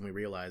flags than we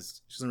realized.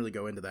 She doesn't really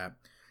go into that.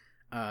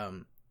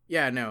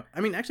 Yeah, no.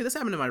 I mean, actually, this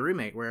happened to my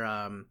roommate, where,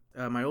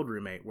 my old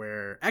roommate,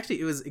 where,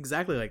 actually, it was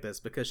exactly like this,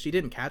 because she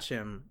didn't catch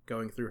him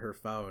going through her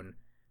phone.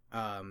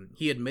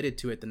 He admitted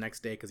to it the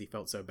next day because he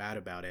felt so bad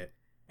about it.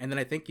 And then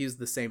I think he used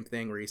the same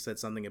thing where he said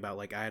something about,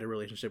 I had a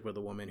relationship with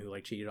a woman who,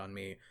 cheated on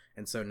me,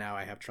 and so now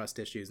I have trust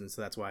issues, and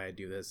so that's why I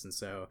do this, and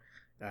so...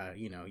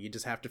 you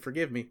just have to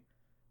forgive me.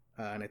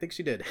 And I think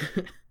she did.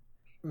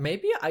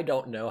 Maybe I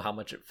don't know how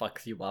much it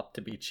fucks you up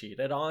to be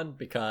cheated on,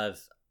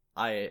 because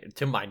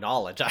to my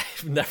knowledge,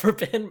 I've never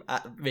been.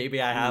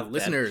 Maybe I have.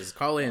 Listeners,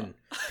 call in.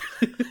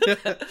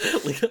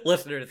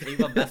 Listeners,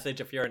 leave a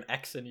message if you're an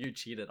ex and you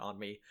cheated on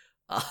me.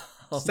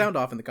 Sound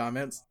off in the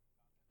comments.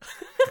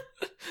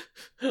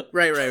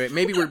 Right.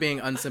 Maybe we're being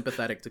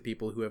unsympathetic to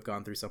people who have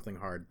gone through something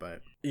hard,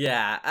 but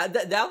yeah.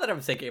 Now that I'm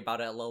thinking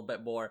about it a little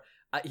bit more,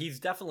 he's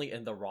definitely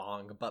in the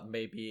wrong. But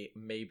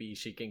maybe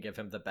she can give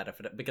him the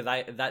benefit because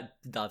that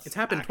does. It's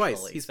happened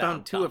twice. He's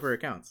found two of her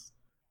accounts.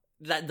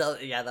 That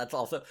does, yeah. That's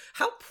also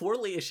how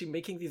poorly is she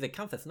making these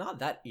accounts? It's not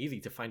that easy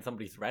to find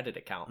somebody's Reddit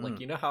account.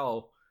 Like you know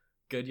how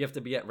good you have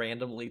to be at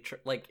randomly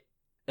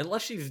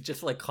unless she's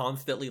just like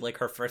constantly like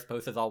her first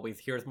post is always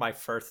here's my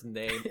first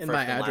name and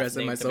my address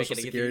and my social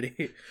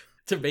security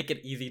to make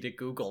it easy to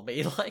Google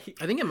me. Like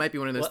I think it might be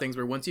one of those things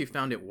where once you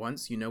found it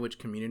once, you know which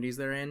communities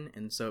they're in,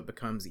 and so it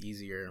becomes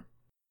easier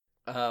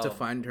to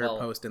find her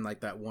post in like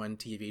that one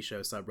TV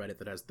show subreddit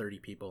that has 30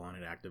 people on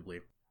it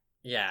actively.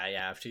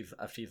 Yeah.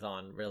 If she's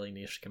on really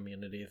niche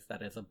communities,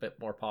 that is a bit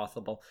more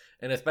possible,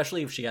 and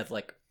especially if she has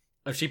like.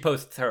 If she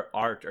posts her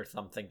art or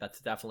something,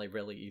 that's definitely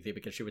really easy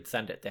because she would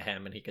send it to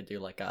him and he could do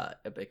like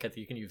because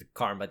you can use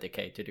Karma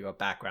Decay to do a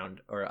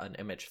background or an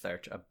image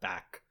search, a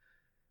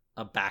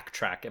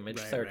backtrack image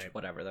search,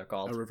 whatever they're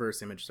called. A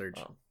reverse image search.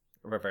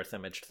 Reverse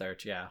image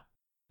search, yeah.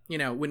 You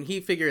know, when he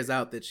figures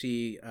out that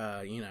she,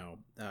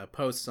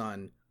 posts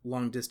on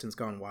Long Distance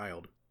Gone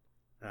Wild,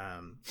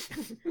 it's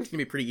going to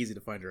be pretty easy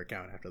to find her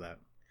account after that.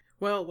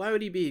 Well, why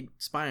would he be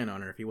spying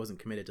on her if he wasn't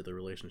committed to the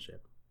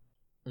relationship?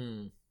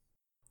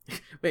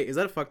 Wait, is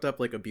that a fucked up,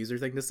 like, abuser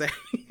thing to say?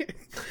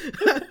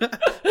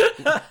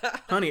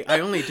 Honey, I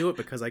only do it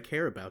because I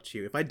care about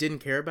you. If I didn't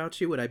care about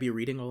you, would I be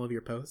reading all of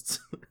your posts?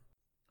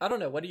 I don't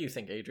know. What do you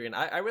think, Adrian?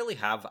 I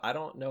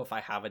don't know if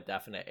I have a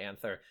definite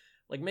answer.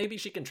 Like, maybe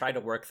she can try to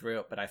work through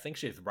it, but I think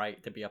she's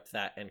right to be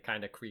upset and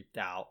kind of creeped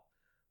out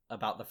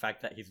about the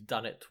fact that he's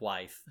done it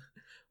twice.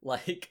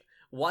 Like,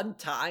 one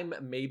time,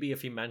 maybe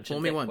if he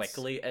mentioned it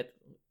quickly,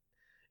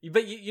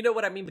 but you know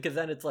what I mean? Because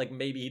then it's like,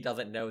 maybe he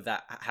doesn't know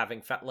that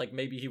like,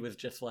 maybe he was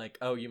just like,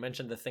 oh, you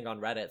mentioned this thing on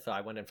Reddit, so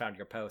I went and found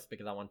your post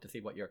because I wanted to see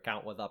what your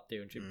account was up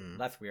to. And she,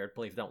 that's weird.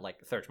 Please don't,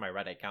 like, search my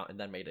Reddit account and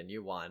then made a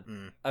new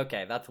one.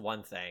 Okay, that's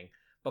one thing.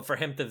 But for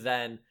him to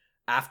then,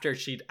 after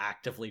she'd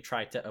actively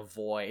tried to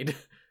avoid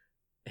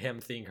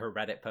him seeing her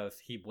Reddit post,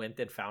 he went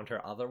and found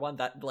her other one.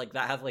 That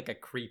has, like, a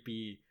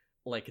creepy,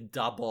 like,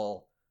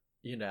 double,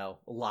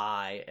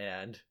 lie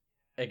and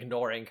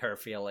ignoring her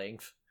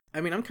feelings.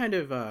 I mean, I'm kind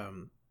of,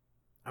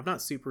 I'm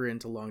not super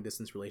into long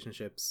distance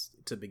relationships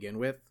to begin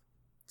with,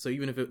 so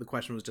even if the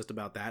question was just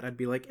about that, I'd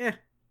be like,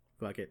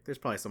 fuck it, there's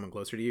probably someone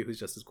closer to you who's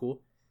just as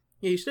cool.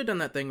 Yeah, he should have done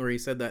that thing where he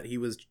said that he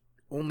was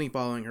only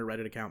following her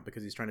Reddit account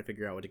because he's trying to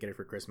figure out what to get her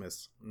for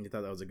Christmas, and he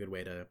thought that was a good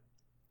way to,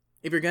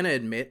 if you're gonna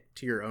admit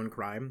to your own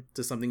crime,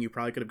 to something you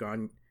probably could have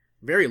gone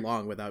very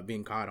long without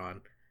being caught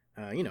on,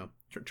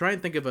 try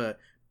and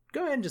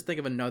go ahead and just think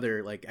of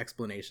another, like,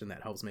 explanation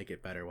that helps make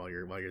it better while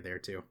you're there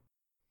too.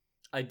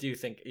 I do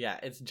think, yeah,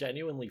 it's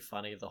genuinely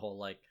funny, the whole,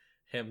 like,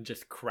 him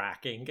just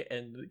cracking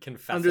and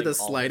confessing under the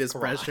all slightest his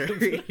crimes.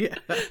 pressure. Yeah.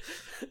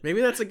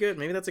 Maybe that's a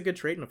good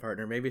trait in a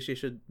partner. Maybe she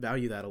should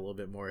value that a little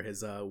bit more,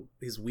 his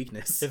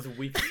weakness. His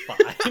weak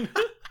spine.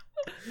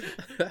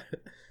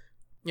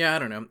 Yeah, I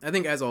don't know. I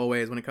think, as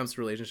always, when it comes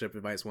to relationship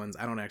advice ones,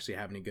 I don't actually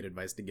have any good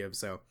advice to give,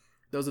 so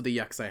those are the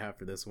yucks I have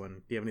for this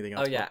one. Do you have anything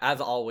else? Oh, yeah, as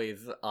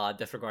always,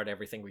 disregard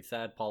everything we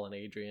said. Paul and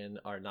Adrian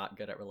are not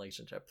good at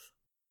relationships.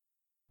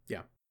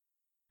 Yeah.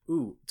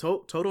 Ooh,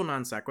 total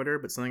non sequitur,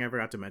 but something I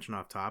forgot to mention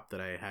off top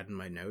that I had in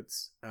my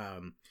notes.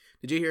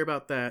 Did you hear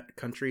about that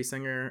country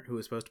singer who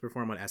was supposed to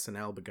perform on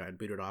SNL but got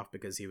booted off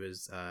because he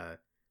was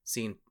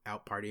seen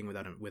out partying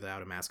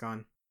without a mask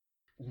on?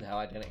 No,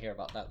 I didn't hear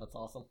about that. That's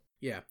awesome.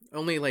 Yeah,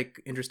 only, like,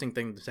 interesting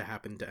thing to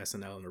happen to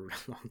SNL in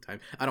a long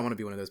time. I don't want to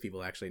be one of those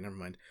people, actually. Never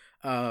mind.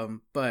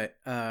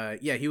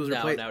 Yeah, he was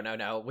replaced.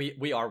 No.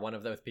 We are one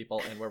of those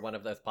people, and we're one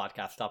of those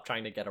podcasts. Stop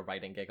trying to get a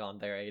writing gig on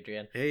there,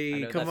 Adrian.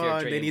 Hey, come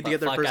on. They need to get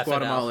their first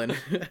Guatemalan.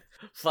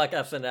 Fuck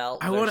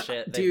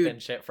SNL. They've been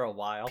shit for a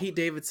while. Pete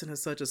Davidson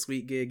is such a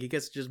sweet gig. He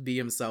gets to just be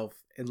himself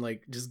and,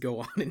 like, just go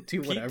on and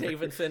do whatever. Pete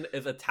Davidson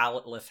is a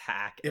talentless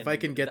hack. If I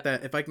can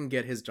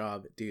get his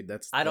job, dude,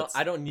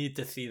 I don't need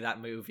to see that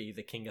movie,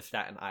 The King of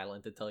Staten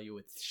Island, to tell you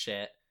it's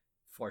shit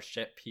for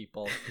shit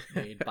people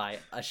made by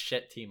a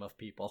shit team of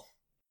people.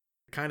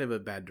 Kind of a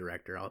bad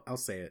director. I'll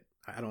say it.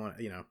 I don't want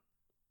to,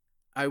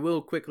 I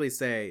will quickly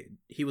say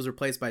he was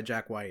replaced by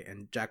Jack White,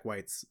 and Jack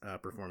White's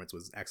performance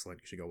was excellent.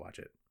 You should go watch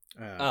it.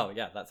 Oh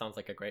yeah, that sounds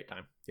like a great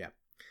time. Yeah.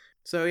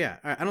 So yeah,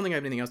 I don't think I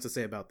have anything else to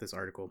say about this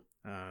article.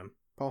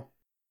 Paul?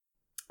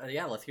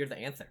 Yeah, let's hear the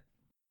answer.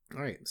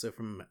 All right, so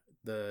from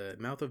the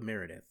mouth of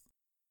Meredith.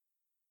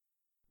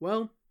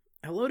 Well,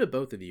 hello to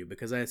both of you,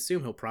 because I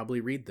assume he'll probably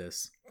read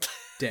this.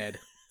 Dead.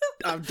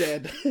 I'm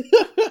dead.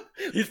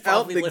 He's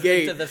probably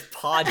listening to this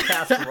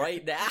podcast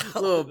right now.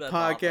 Little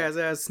podcast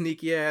awesome. Ass,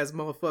 sneaky ass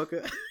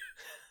motherfucker.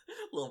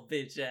 Little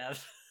bitch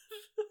ass.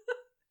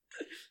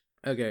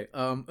 Okay,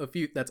 a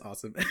few. That's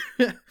awesome.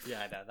 Yeah,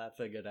 I know, that's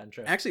a good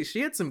intro. Actually,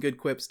 she had some good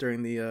quips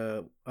during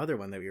the other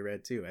one that we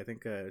read too. I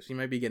think she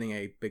might be getting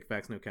a Big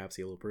Facts No Cap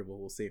seal approval.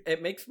 We'll see.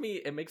 It makes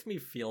me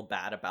feel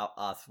bad about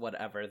us,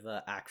 whatever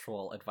the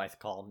actual advice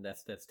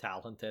columnist is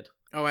talented.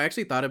 Oh, I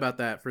actually thought about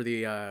that for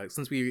the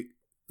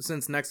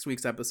since next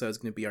week's episode is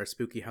going to be our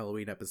spooky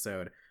Halloween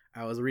episode.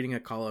 I was reading a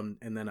column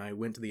and then I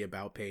went to the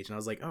about page and I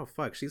was like, oh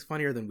fuck, she's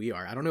funnier than we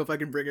are. I don't know if I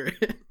can bring her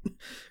in.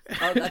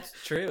 Oh, that's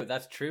true.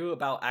 That's true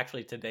about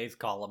actually today's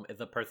column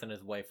is a person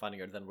is way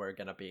funnier than we're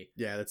gonna be.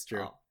 Yeah, that's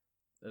true.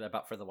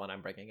 About for the one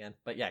I'm bringing in.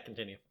 But yeah,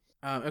 continue.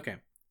 Okay.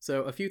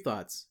 So, a few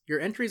thoughts. Your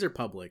entries are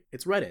public.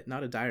 It's Reddit,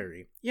 not a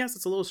diary. Yes,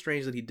 it's a little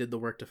strange that he did the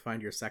work to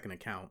find your second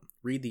account,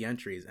 read the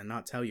entries, and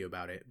not tell you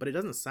about it, but it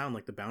doesn't sound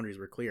like the boundaries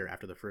were clear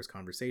after the first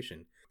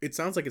conversation. It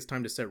sounds like it's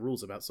time to set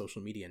rules about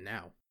social media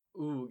now.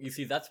 Ooh, you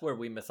see, that's where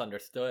we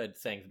misunderstood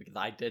things, because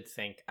I did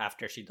think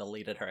after she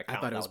deleted her account,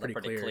 I thought it that was was a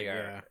pretty pretty clear,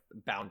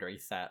 clear boundary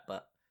set,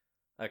 but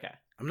okay.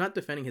 I'm not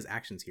defending his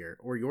actions here,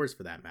 or yours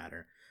for that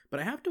matter,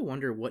 but I have to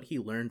wonder what he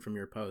learned from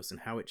your post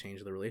and how it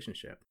changed the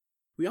relationship.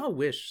 We all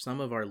wish some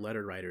of our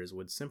letter writers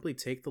would simply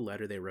take the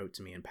letter they wrote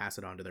to me and pass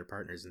it on to their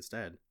partners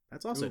instead.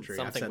 That's also true.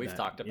 Something we've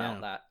talked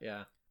about that,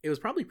 yeah. It was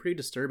probably pretty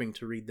disturbing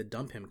to read the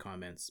dump him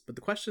comments, but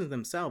the questions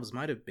themselves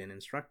might have been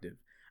instructive.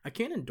 I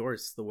can't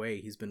endorse the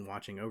way he's been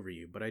watching over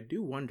you, but I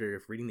do wonder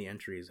if reading the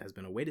entries has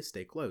been a way to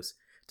stay close,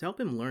 to help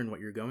him learn what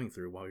you're going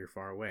through while you're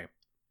far away.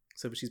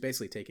 So she's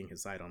basically taking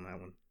his side on that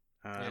one.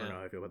 I don't know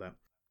how I feel about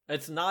that.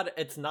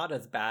 It's not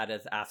as bad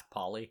as Ask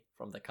Polly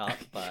from the Cup,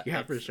 but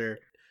yeah, for sure.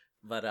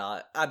 But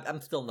I'm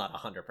still not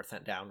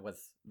 100% down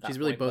with that. She's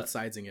really both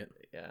sidesing it.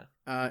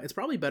 Yeah. It's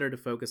probably better to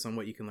focus on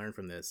what you can learn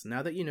from this.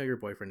 Now that you know your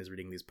boyfriend is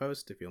reading these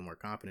posts to feel more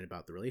confident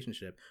about the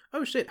relationship.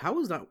 Oh shit, how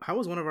was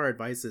one of our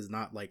advices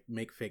not like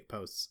make fake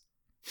posts?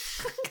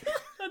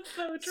 That's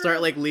so true.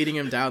 Start like leading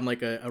him down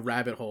like a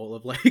rabbit hole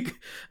of like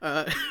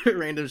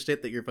random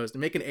shit that you're posting.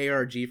 Make an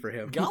ARG for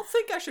him. Y'all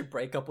think I should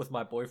break up with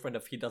my boyfriend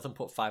if he doesn't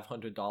put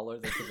 $500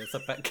 into this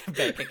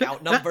bank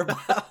account number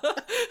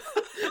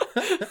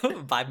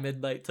by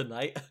midnight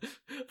tonight?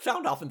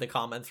 Sound off in the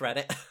comments,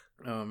 Reddit.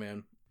 Oh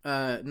man.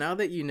 Now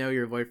that you know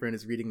your boyfriend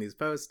is reading these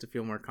posts to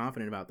feel more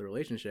confident about the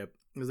relationship,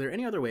 is there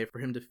any other way for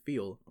him to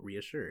feel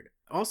reassured?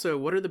 Also,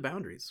 what are the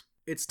boundaries?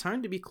 It's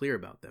time to be clear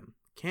about them.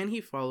 Can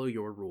he follow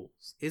your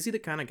rules? Is he the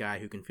kind of guy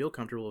who can feel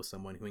comfortable with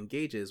someone who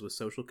engages with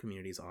social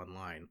communities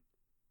online?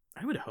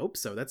 I would hope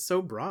so. That's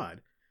so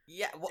broad.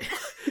 Yeah,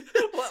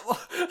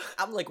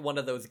 I'm like one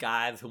of those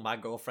guys who my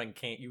girlfriend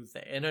can't use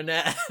the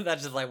internet.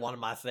 That's just like one of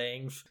my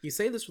things. You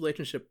say this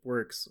relationship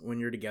works when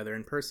you're together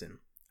in person.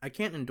 I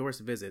can't endorse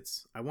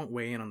visits. I won't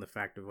weigh in on the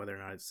fact of whether or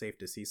not it's safe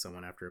to see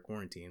someone after a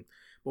quarantine.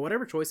 But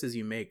whatever choices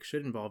you make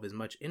should involve as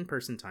much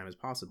in-person time as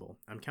possible.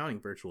 I'm counting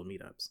virtual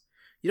meetups.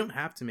 You don't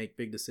have to make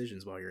big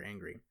decisions while you're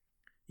angry.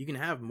 You can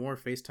have more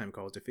FaceTime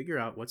calls to figure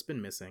out what's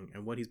been missing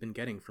and what he's been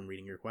getting from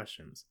reading your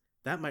questions.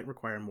 That might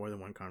require more than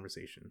one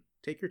conversation.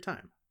 Take your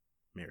time.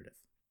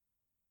 Meredith.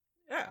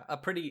 Yeah, a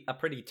pretty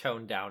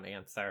toned down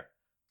answer.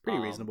 Pretty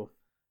reasonable.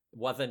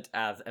 Wasn't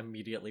as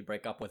immediately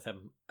break up with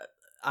him.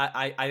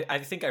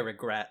 I think I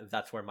regret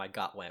that's where my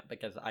gut went,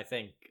 because I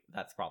think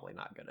that's probably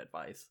not good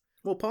advice.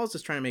 Well, Paul's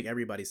just trying to make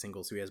everybody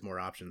single so he has more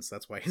options.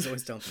 That's why he's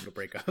always telling them to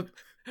break up.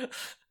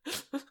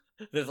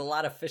 There's a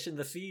lot of fish in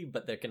the sea,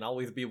 but there can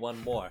always be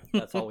one more.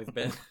 That's always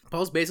been.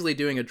 Paul's basically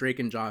doing a Drake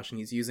and Josh, and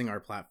he's using our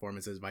platform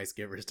as advice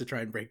givers to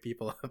try and break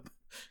people up.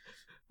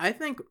 I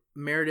think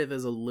Meredith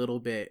is a little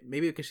bit,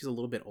 maybe because she's a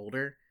little bit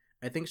older,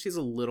 I think she's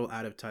a little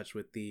out of touch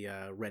with the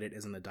Reddit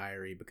isn't a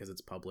diary because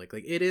it's public.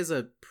 Like, it is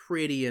a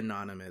pretty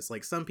anonymous.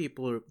 Like, some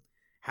people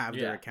have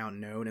their account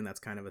known, and that's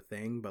kind of a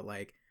thing, but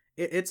like,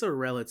 it's a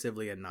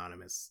relatively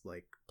anonymous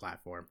like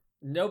platform.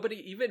 Nobody,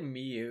 even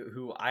me,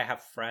 who I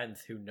have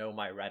friends who know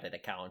my Reddit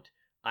account,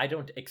 I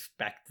don't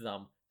expect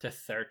them to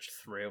search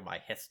through my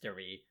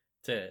history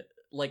to,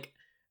 like,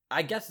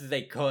 I guess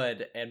they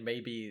could, and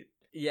maybe,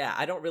 yeah,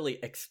 I don't really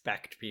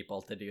expect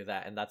people to do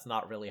that, and that's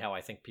not really how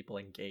I think people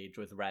engage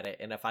with Reddit.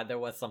 And if there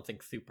was something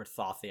super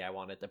saucy I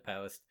wanted to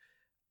post,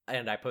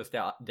 and I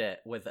posted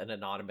it with an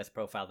anonymous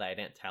profile that I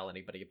didn't tell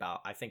anybody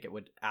about, I think it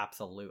would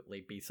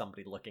absolutely be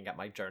somebody looking at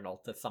my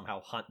journal to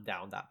somehow hunt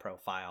down that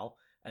profile,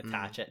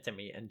 attach it to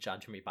me, and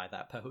judge me by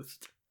that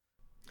post.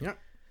 Yeah.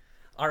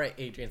 All right,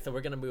 Adrian, so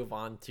we're going to move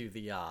on to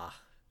the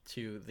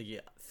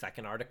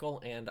second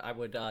article, and I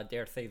would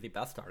dare say the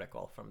best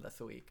article from this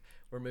week.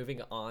 We're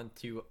moving on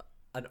to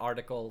an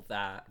article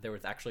that there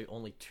was actually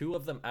only 2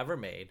 of them ever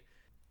made.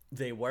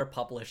 They were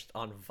published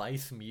on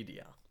Vice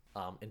Media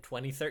in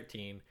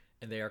 2013,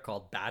 and they are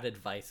called Bad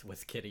Advice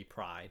with Kitty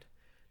Pryde.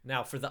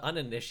 Now, for the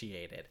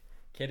uninitiated,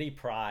 Kitty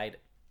Pryde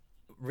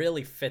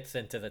really fits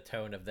into the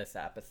tone of this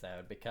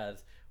episode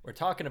because we're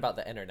talking about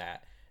the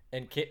internet.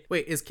 And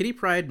wait, is Kitty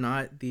Pryde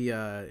not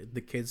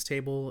the kids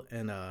table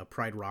and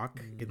Pride Rock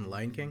in The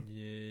Lion King?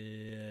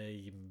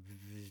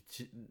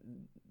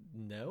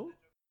 No.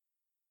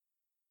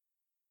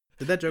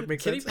 Did that joke make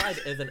Kitty sense?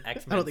 Kitty Pryde is an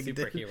X-Men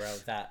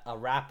superhero that a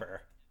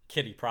rapper,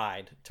 Kitty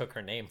Pryde, took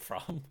her name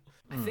from.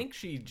 I think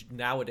she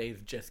nowadays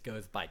just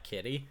goes by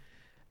Kitty.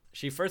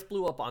 She first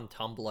blew up on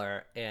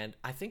Tumblr, and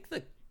I think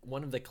that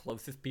one of the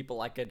closest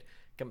people I could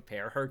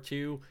compare her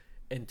to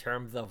in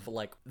terms of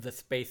like the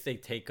space they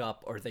take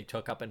up or they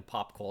took up in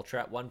pop culture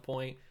at one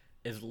point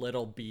is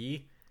Little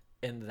B,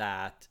 in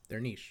that Their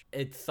niche.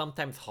 it's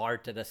sometimes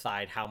hard to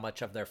decide how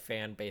much of their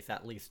fan base,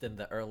 at least in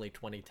the early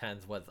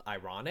 2010s, was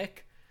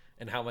ironic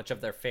and how much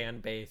of their fan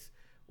base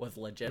was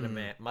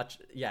legitimate.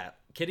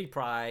 Kitty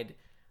Pryde,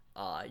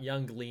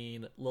 Young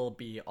Lean, Lil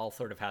B all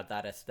sort of had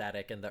that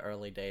aesthetic in the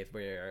early days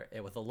where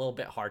it was a little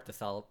bit hard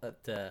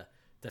to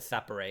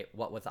separate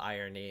what was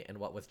irony and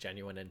what was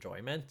genuine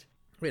enjoyment.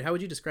 Wait, how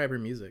would you describe her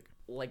music?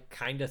 Like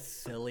kind of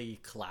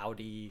silly,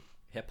 cloudy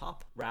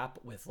hip-hop rap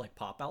with like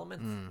pop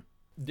elements.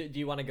 Do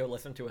you want to go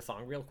listen to a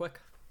song real quick?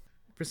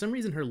 For some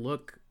reason, her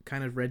look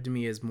kind of read to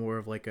me as more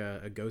of like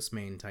a Ghost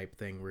Main type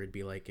thing, where it'd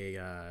be like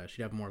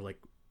she'd have more like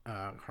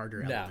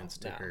harder elements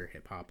to her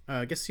hip hop.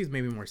 I guess she's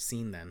maybe more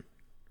scene then.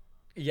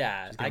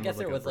 Yeah, I guess more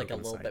there of was like a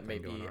broken little side bit thing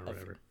maybe going on or of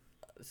whatever.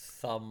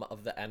 some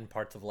of the end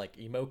parts of like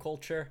emo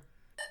culture.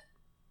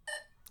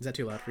 Is that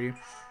too loud for you?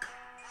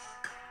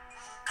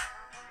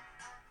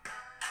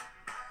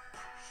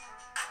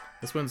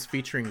 This one's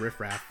featuring Riff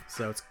Raff,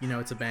 so it's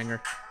it's a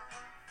banger.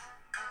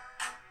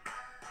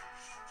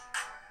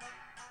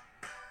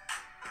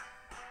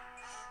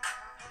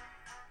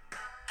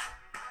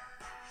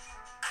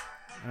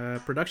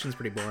 Production's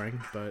pretty boring,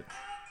 but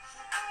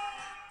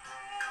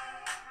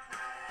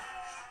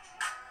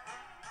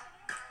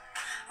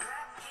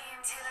Rap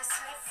game, Taylor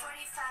Swift,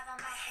 45 on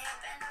my hip,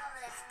 and I'll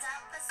lift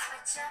up a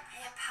switch up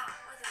hip hop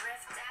with a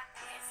riff that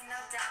piff. No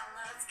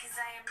downloads, cause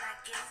I am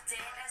not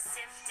gifted. I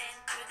sifted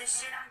through the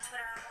shit on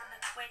Twitter, I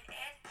wanna quit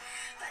it.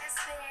 But I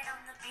spit it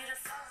on the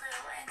beautiful Lou,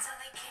 and tell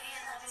the kitty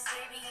I love his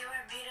baby, you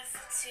are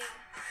beautiful too.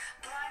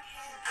 Blonde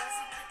haired boys,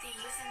 we put the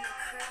youth in the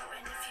crew,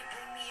 and if you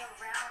bring me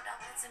around,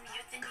 I'll put some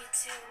youth in you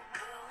too,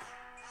 boo.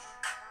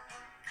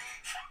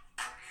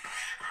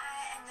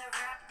 I and the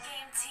rap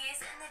game tease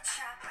in the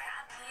trap where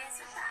I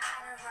beers with the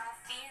Adderall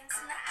fiends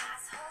and the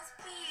assholes.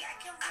 I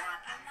can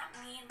rap, I'm not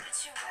mean, but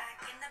you're whack.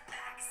 In the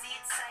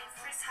backseat,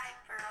 Cypher's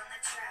hyper on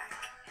the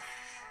track.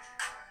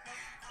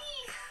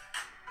 Eee.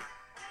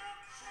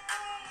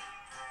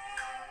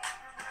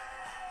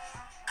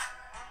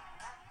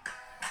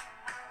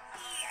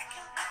 I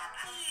can rap,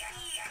 I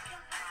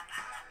can rap,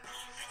 I'm not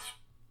mean, but you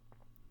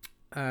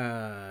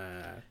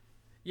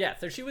Yeah,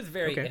 so she was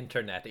very Okay.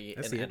 internety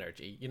I in see it.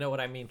 energy. You know what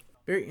I mean?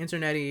 very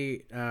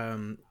internety,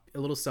 a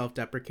little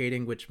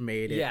self-deprecating, which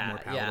made it more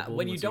palatable. Yeah.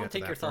 When you once don't got to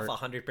take that yourself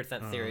part.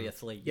 100%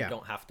 seriously, you yeah.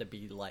 don't have to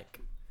be like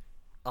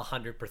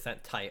 100%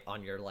 tight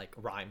on your like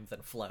rhymes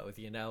and flows.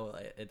 You know,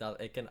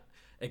 it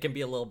can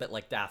be a little bit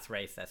like Das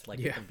Racist. Like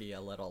it Yeah. can be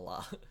a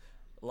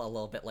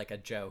little bit like a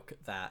joke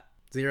that.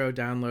 0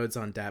 downloads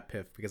on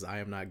DatPiff because I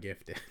am not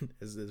gifted.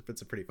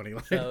 It's a pretty funny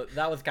line. So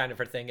that was kind of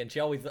her thing, and she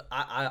always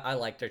I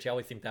liked her. She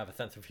always seemed to have a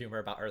sense of humor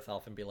about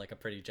herself and be like a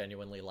pretty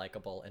genuinely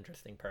likable,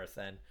 interesting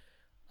person.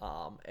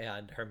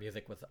 And her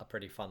music was a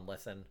pretty fun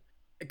listen.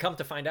 Come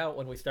to find out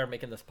when we started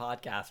making this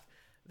podcast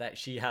that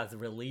she has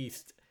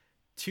released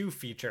 2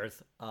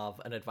 features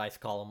of an advice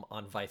column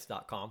on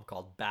Vice.com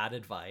called Bad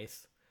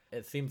Advice.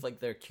 It seems like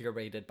they're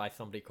curated by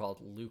somebody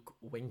called Luke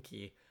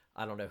Winky.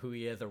 I don't know who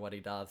he is or what he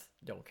does.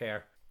 Don't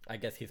care. I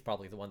guess he's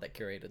probably the one that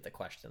curated the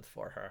questions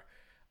for her.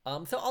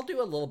 So I'll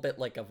do a little bit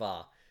like of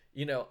a,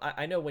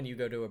 I know when you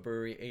go to a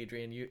brewery,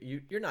 Adrian,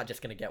 you're not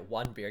just gonna get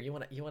one beer. You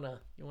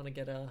wanna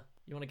get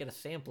a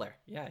sampler.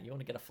 Yeah, you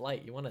wanna get a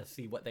flight. You wanna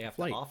see what they have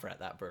to offer at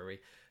that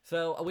brewery.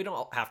 So we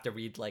don't have to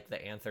read like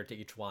the answer to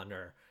each one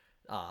or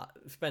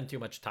spend too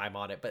much time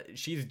on it. But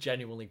she's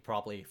genuinely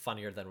probably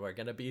funnier than we're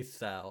gonna be.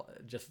 So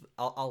just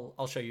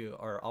I'll show you,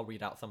 or I'll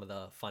read out some of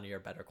the funnier,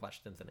 better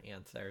questions and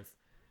answers.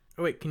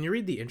 Oh wait, can you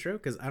read the intro?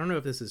 Because I don't know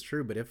if this is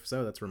true, but if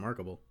so, that's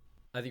remarkable.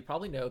 As you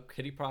probably know,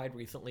 Kitty Pryde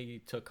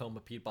recently took home a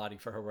Peabody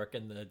for her work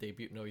in the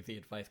debut Noisy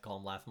Advice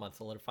column last month,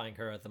 solidifying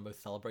her as the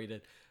most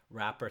celebrated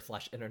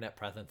rapper/internet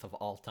presence of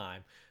all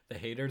time. The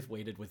haters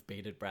waited with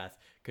bated breath.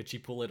 Could she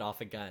pull it off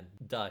again?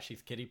 Duh,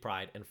 she's Kitty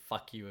Pryde, and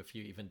fuck you if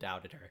you even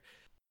doubted her.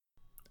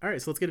 All right,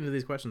 so let's get into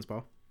these questions,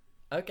 Paul.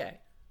 Okay,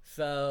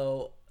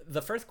 so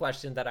the first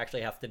question that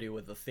actually has to do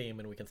with the theme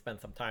and we can spend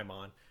some time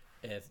on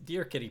is,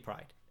 Dear Kitty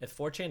Pryde, is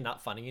 4chan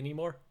not funny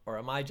anymore, or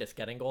am I just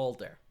getting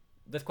older?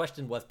 This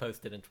question was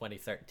posted in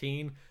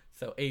 2013,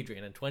 so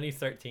Adrian, in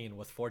 2013,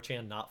 was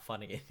 4chan not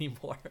funny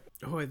anymore?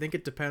 Oh, I think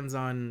it depends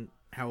on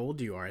how old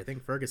you are. I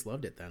think Fergus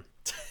loved it then.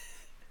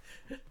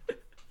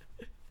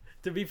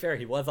 To be fair,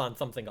 he was on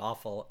Something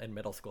Awful in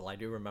middle school. I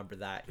do remember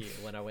that.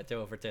 When I went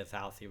over to his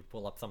house, he would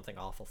pull up Something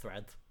Awful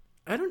threads.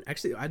 I don't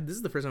actually. This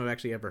is the first time I've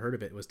actually ever heard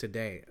of it. Was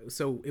today.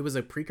 So it was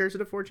a precursor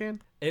to 4chan.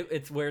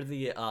 It's where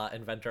the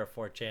inventor of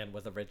 4chan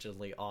was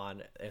originally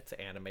on its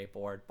anime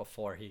board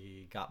before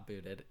he got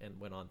booted and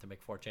went on to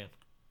make 4chan.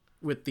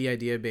 With the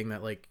idea being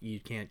that like you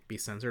can't be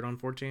censored on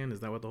 4chan.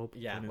 Is that what the whole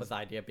point is? With the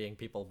idea being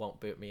people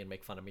won't boot me and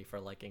make fun of me for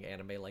liking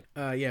anime. Like,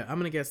 yeah, I'm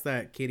gonna guess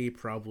that Katie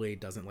probably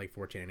doesn't like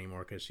 4chan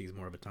anymore because she's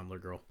more of a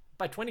Tumblr girl.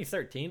 by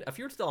 2013, if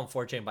you're still on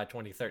 4chan by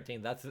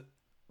 2013, that's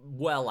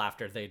well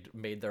after they'd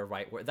made their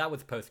right word. That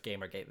was post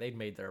Gamergate. They'd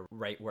made their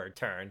rightward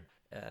turn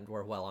and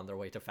were well on their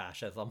way to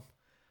fascism.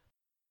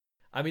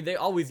 I mean, they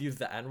always use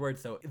the N-word,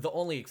 so the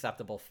only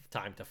acceptable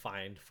time to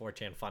find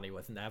 4chan funny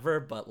was never,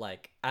 but,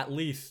 like, at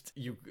least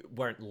you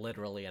weren't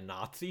literally a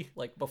Nazi,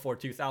 like, before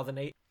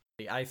 2008.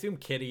 I assume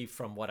Kitty,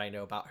 from what I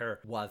know about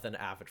her, was an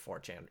avid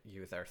 4chan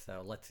user,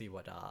 so let's see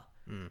what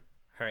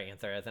her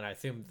answer is. And I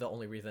assume the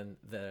only reason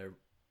the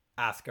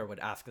asker would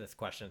ask this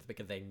question is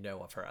because they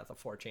know of her as a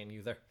 4chan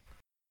user.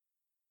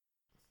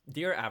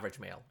 Dear Average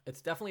Male,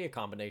 it's definitely a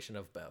combination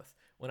of both.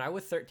 When I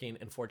was 13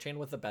 and 4chan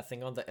was the best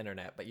thing on the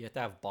internet, but you had to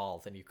have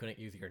balls and you couldn't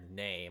use your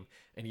name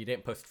and you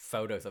didn't post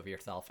photos of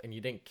yourself and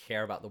you didn't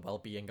care about the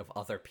well-being of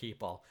other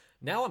people.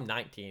 Now I'm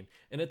 19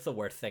 and it's the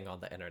worst thing on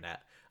the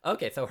internet.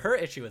 Okay, so her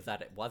issue is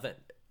that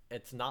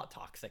it's not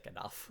toxic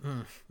enough.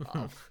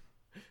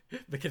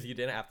 Because you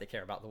didn't have to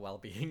care about the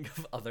well-being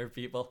of other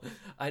people.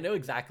 I know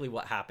exactly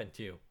what happened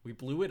too. We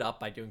blew it up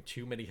by doing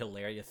too many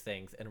hilarious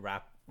things and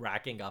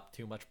racking up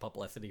too much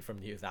publicity from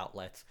news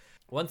outlets.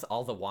 Once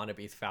all the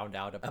wannabes found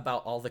out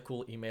about all the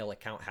cool email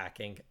account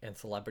hacking and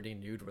celebrity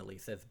nude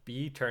releases,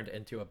 B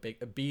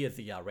is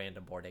the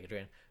random board,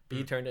 Adrian.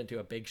 B turned into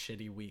a big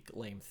shitty weak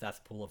lame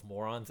cesspool of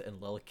morons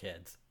and little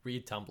kids.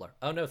 Read Tumblr.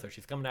 Oh no, so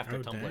she's coming after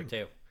Tumblr dang.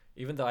 too.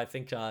 Even though I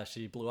think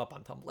she blew up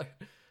on Tumblr.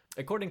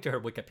 According to her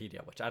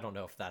Wikipedia, which I don't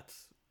know if that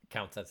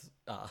counts as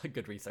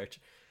good research.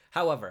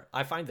 However,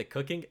 I find the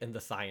cooking and the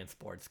science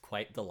boards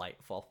quite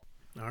delightful.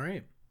 All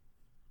right.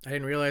 I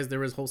didn't realize there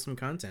was wholesome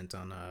content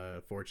on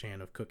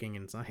 4chan of cooking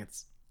and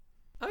science.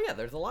 Oh yeah,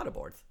 there's a lot of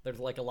boards. There's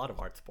like a lot of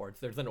arts boards.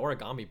 There's an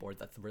origami board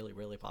that's really,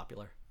 really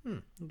popular.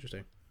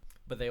 Interesting.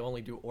 But they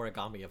only do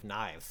origami of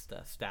knives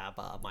to stab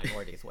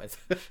minorities with.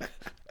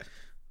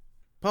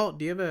 Paul,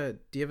 do you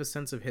have a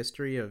sense of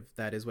history of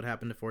that is what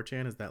happened to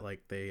 4chan? Is that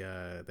like they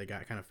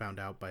got kind of found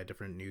out by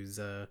different news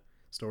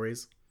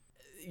stories?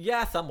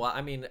 Yeah, somewhat.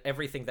 I mean,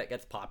 everything that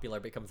gets popular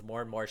becomes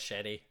more and more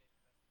shitty.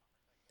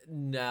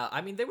 No,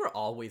 I mean, they were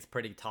always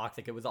pretty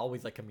toxic. It was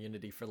always a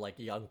community for, like,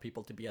 young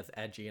people to be as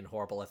edgy and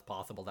horrible as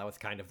possible. That was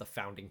kind of the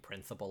founding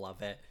principle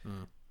of it.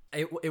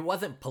 It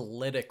wasn't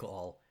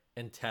political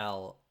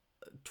until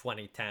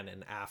 2010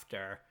 and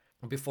after.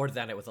 Before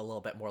then, it was a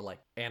little bit more, like,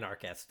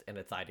 anarchist in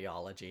its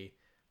ideology.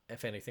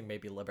 If anything,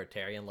 maybe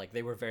libertarian. Like,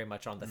 they were very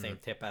much on the same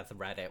tip as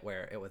Reddit,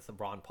 where it was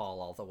Ron Paul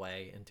all the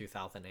way in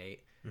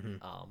 2008.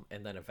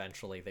 And then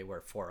eventually they were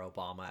for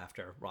Obama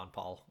after Ron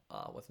Paul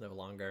was no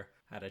longer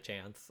had a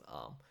chance.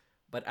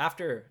 But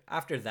after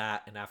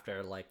that, and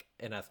after, like,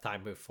 and as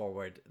time moved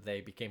forward,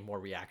 they became more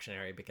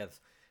reactionary because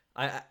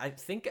I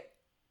think,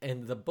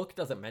 and the book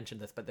doesn't mention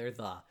this, but there's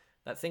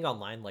that thing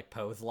online, like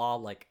Poe's Law,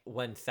 like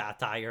when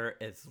satire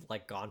is,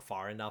 like, gone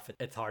far enough,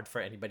 it's hard for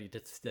anybody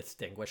to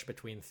distinguish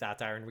between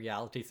satire and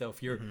reality. So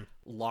if you're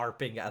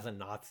LARPing as a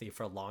Nazi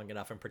for long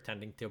enough and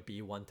pretending to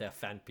be one to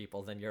offend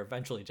people, then you're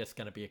eventually just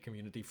going to be a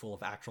community full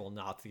of actual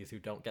Nazis who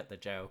don't get the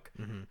joke.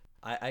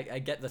 I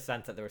get the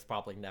sense that there was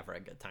probably never a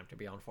good time to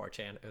be on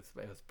 4chan.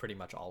 It was pretty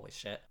much always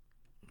shit.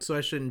 So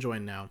I shouldn't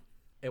join now.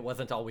 It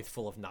wasn't always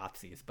full of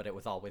Nazis, but it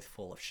was always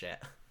full of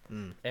shit.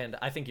 And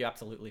I think you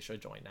absolutely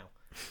should join now.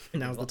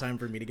 Now's the time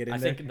for me to get in I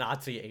there. think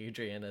Nazi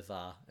Adrian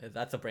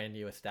that's a brand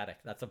new aesthetic.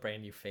 That's a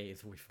brand new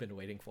phase we've been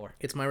waiting for.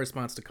 It's my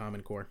response to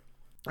Common Core.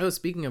 Oh,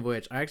 speaking of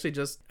which, I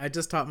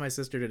just taught my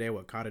sister today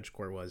what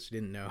cottagecore was. She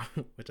didn't know,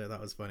 which I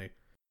thought was funny.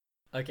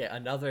 Okay,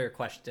 another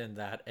question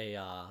that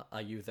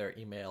a user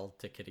emailed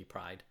to Kitty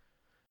Pride.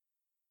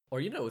 Or,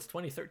 it was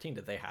 2013.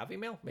 Did they have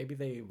email? Maybe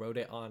they wrote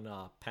it on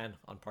pen,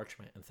 on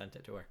parchment, and sent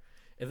it to her.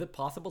 Is it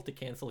possible to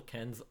cancel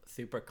Ken's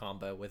super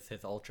combo with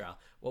his ultra?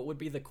 What would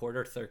be the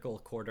quarter circle,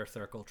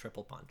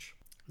 triple punch?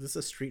 Is this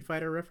a Street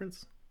Fighter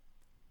reference?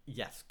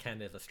 Yes,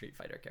 Ken is a Street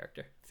Fighter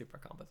character. Super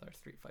combos are a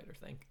Street Fighter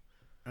thing.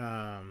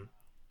 Paul,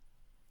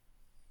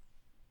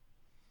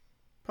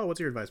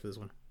 what's your advice for this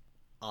one?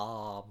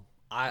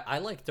 I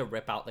like to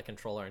rip out the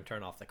controller and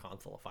turn off the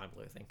console if I'm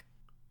losing.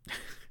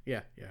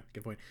 Yeah,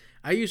 good point.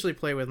 I usually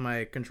play with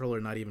my controller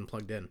not even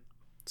plugged in.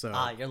 So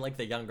you're like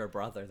the younger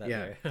brother.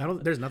 Yeah,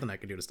 there's nothing I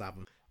can do to stop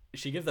him.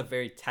 She gives a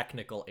very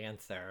technical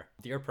answer.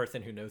 Dear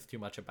person who knows too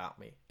much about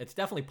me. It's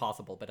definitely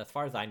possible, but as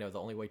far as I know, the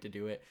only way to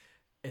do it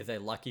is a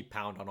lucky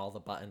pound on all the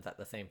buttons at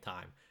the same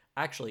time.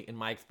 Actually, in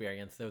my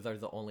experience, those are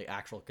the only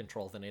actual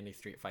controls in any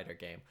Street Fighter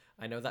game.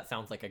 I know that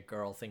sounds like a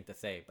girl thing to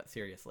say, but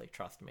seriously,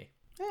 trust me.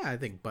 Yeah, I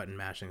think button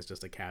mashing is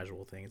just a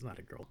casual thing. It's not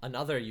a girl.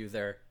 Another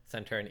user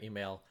sent her an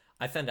email.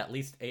 I send at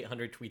least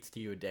 800 tweets to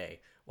you a day.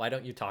 Why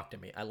don't you talk to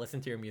me? I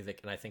listen to your music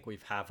and I think we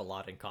have a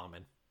lot in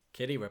common.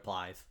 Kitty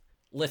replies,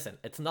 listen,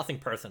 it's nothing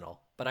personal,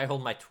 but I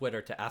hold my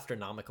Twitter to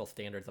astronomical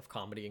standards of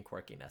comedy and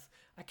quirkiness.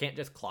 I can't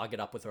just clog it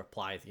up with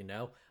replies,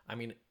 I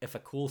mean, if a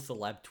cool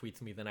celeb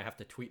tweets me, then I have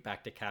to tweet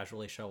back to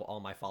casually show all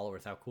my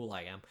followers how cool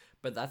I am,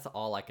 but that's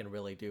all I can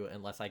really do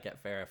unless I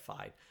get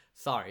verified.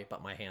 Sorry,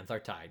 but my hands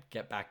are tied.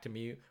 Get back to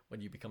me when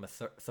you become a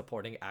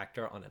supporting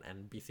actor on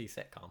an NBC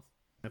sitcom.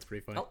 That's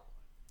pretty funny. Oh,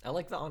 I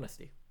like the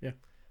honesty. Yeah.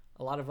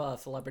 A lot of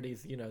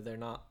celebrities, they're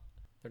not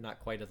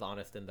quite as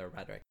honest in their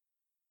rhetoric.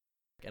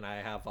 And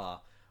I have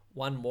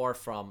One more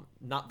from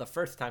not the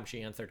first time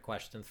she answered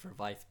questions for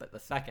Vice, but the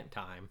second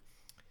time,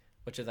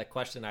 which is a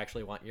question I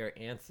actually want your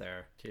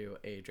answer to,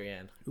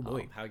 Adrian. Ooh,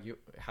 boy.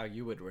 How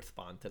you would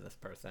respond to this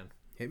person.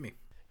 Hit me.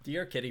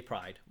 Dear Kitty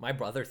Pride, my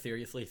brother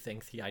seriously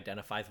thinks he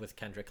identifies with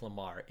Kendrick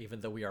Lamar, even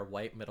though we are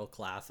white, middle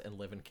class, and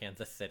live in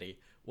Kansas City.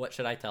 What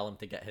should I tell him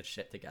to get his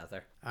shit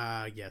together?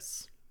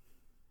 Yes.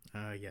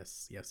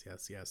 Yes.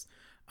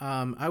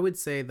 I would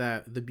say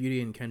that the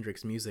beauty in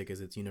Kendrick's music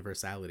is its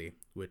universality,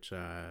 which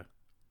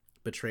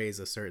betrays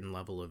a certain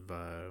level of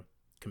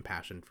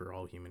compassion for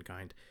all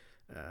humankind.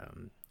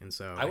 And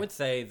so I would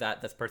say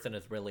that this person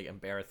is really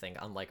embarrassing,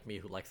 unlike me,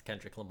 who likes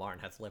Kendrick Lamar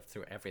and has lived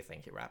through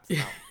everything he raps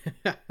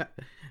about.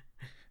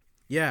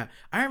 Yeah,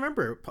 I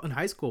remember in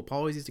high school, Paul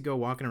always used to go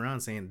walking around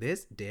saying,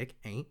 "This dick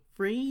ain't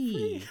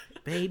free,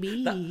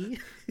 baby."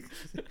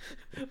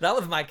 That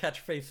was my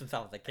catchphrase since I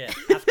was a kid.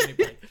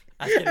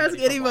 Ask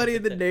anybody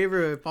in the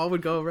neighborhood. Paul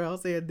would go around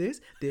saying,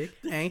 "This dick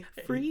ain't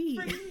free."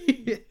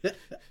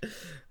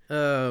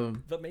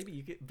 But maybe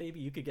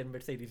you could get a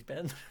Mercedes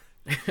Benz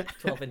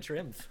 12-inch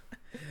rims.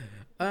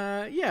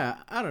 Yeah,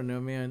 I don't know,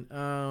 man.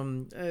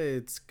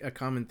 It's a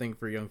common thing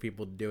for young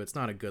people to do. It's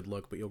not a good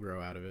look, but you'll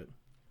grow out of it.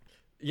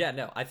 Yeah,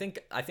 no, I think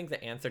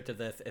the answer to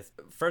this is,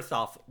 first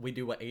off, we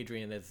do what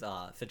Adrian has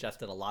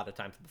suggested a lot of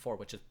times before,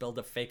 which is build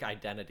a fake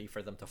identity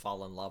for them to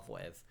fall in love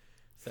with.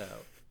 So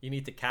you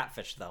need to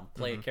catfish them,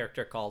 play a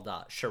character called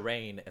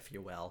Shireen, if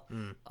you will.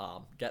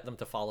 Get them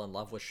to fall in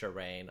love with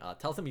Shireen.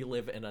 Tell them you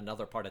live in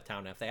another part of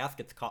town. If they ask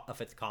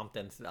if it's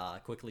Compton,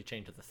 quickly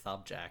change the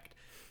subject.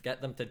 Get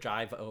them to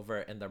drive over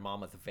in their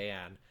mama's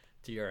van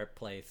to your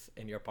place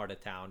in your part of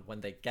town.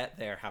 When they get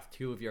there, have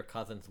two of your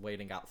cousins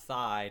waiting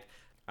outside.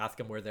 Ask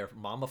him where their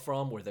mama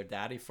from, where their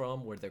daddy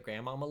from, where their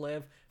grandmama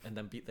live, and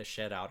then beat the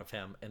shit out of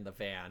him in the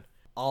van.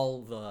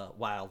 All the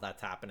while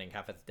that's happening,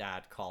 have his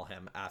dad call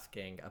him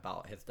asking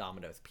about his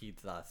Domino's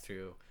pizza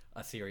through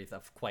a series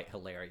of quite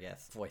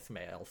hilarious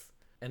voicemails.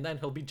 And then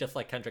he'll be just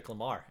like Kendrick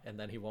Lamar, and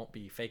then he won't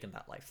be faking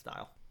that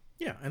lifestyle.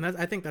 Yeah, and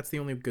I think that's the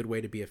only good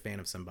way to be a fan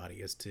of somebody,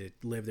 is to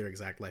live their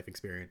exact life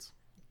experience.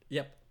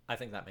 Yep, I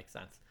think that makes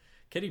sense.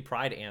 Kitty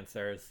Pride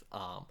answers,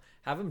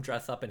 have him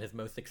dress up in his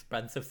most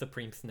expensive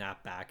Supreme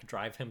snapback,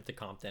 drive him to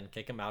Compton,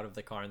 kick him out of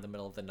the car in the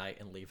middle of the night,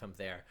 and leave him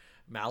there.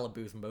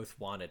 Malibu's most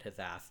wanted his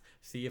ass.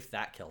 See if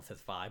that kills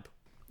his vibe.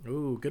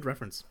 Ooh, good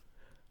reference.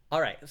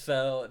 All right,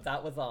 so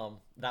that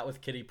was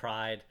Kitty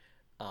Pride,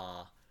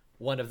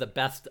 one of the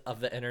best of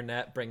the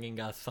internet, bringing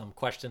us some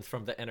questions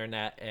from the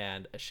internet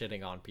and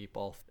shitting on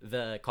people.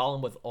 The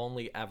column was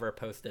only ever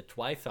posted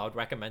twice, so I would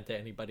recommend to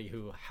anybody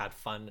who had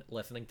fun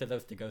listening to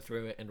those to go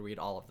through it and read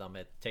all of them.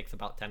 It takes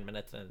about 10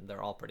 minutes, and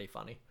they're all pretty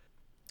funny.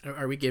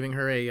 Are we giving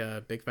her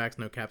a Big Facts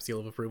No Cap seal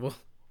of approval?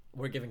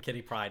 We're giving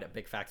Kitty Pride a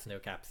Big Facts No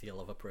Cap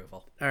seal of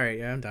approval. All right,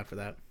 yeah, I'm down for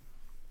that.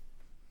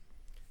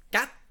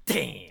 God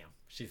damn!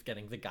 She's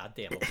getting the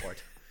goddamn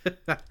award.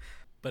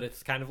 But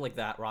it's kind of like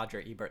that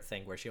Roger Ebert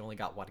thing where she only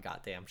got one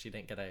goddamn. She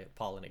didn't get a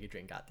Paul and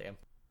Adrian goddamn.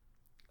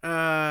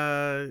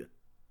 I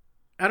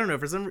don't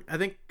know. I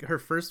think her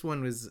first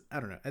one was, I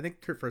don't know. I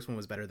think her first one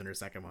was better than her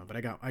second one, but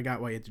I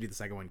got why you had to do the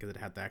second one, because it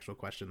had the actual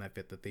question that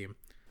fit the theme.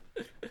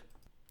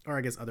 Or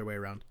I guess other way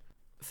around.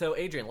 So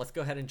Adrian, let's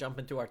go ahead and jump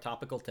into our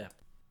topical tip.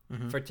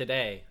 For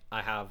today,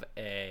 I have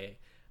a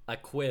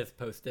quiz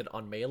posted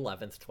on May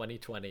 11th,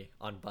 2020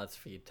 on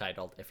BuzzFeed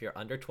titled, "If you're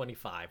under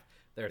 25,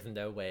 there's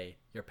no way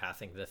you're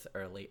passing this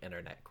early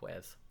internet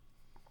quiz."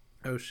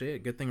 Oh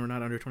shit, good thing we're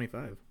not under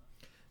 25.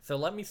 So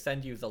let me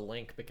send you the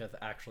link, because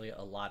actually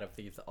a lot of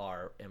these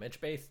are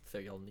image-based, so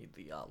you'll need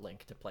the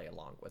link to play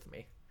along with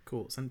me.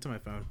 Cool, send it to my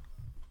phone.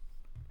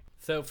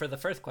 So for the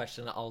first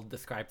question, I'll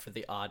describe for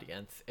the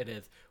audience. It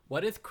is,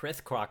 what is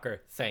Chris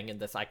Crocker saying in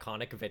this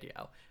iconic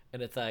video?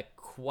 And it's a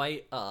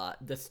quite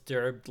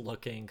disturbed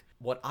looking,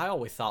 what I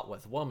always thought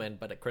was woman,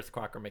 but Chris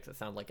Crocker makes it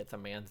sound like it's a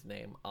man's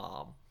name,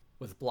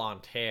 with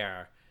blonde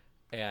hair.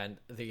 And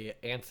the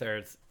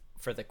answers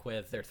for the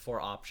quiz, there's 4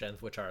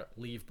 options, which are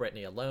leave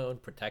Britney alone,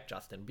 protect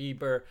Justin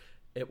Bieber,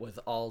 it was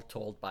all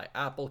told by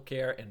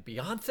AppleCare, and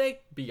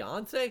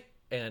Beyonce.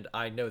 And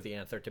I know the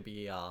answer to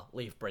be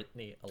leave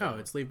Britney alone. Oh,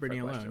 it's leave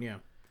Britney alone, yeah.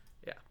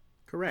 Yeah.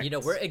 Correct. You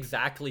know, we're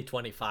exactly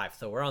 25,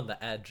 so we're on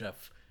the edge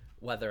of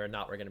whether or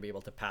not we're going to be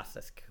able to pass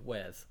this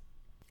quiz.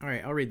 All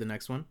right, I'll read the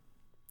next one.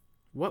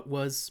 What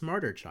was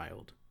Smarter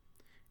Child?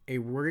 A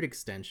word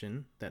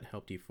extension that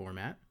helped you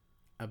format,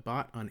 a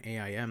bot on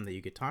AIM that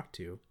you could talk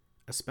to,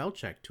 a spell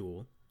check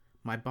tool,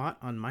 my bot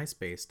on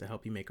MySpace to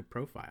help you make a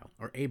profile,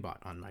 or a bot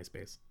on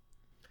MySpace.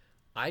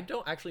 I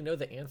don't actually know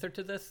the answer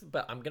to this,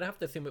 but I'm going to have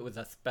to assume it was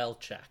a spell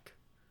check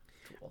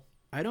tool.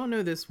 I don't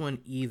know this one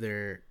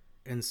either,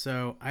 and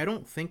so I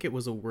don't think it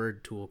was a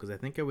word tool, because I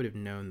think I would have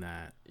known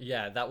that.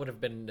 Yeah, that would have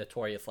been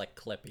notorious, like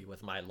Clippy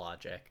with my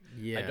logic.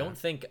 Yeah. I don't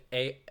think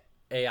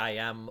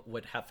AIM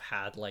would have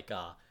had like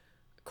a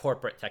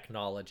corporate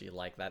technology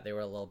like that. They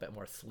were a little bit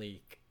more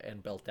sleek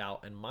and built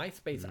out. And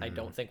MySpace, I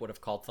don't think would have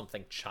called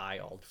something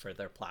child for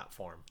their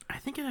platform. I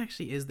think it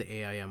actually is the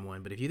AIM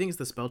one, but if you think it's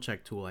the spell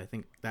check tool, I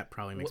think that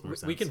probably makes more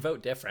sense. We can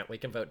vote different.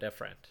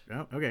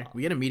 Oh, okay.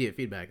 We get immediate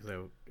feedback.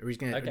 So are we just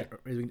gonna? Okay.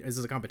 Is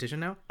this a competition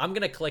now? I'm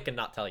gonna click and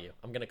not tell you.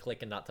 I'm gonna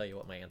click and not tell you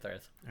what my answer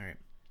is. All right.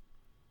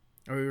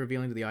 Are we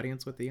revealing to the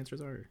audience what the answers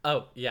are?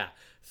 Oh yeah.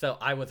 So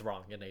I was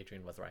wrong and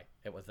Adrian was right.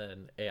 It was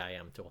an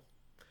AIM tool.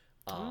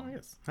 Oh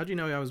yes. How'd you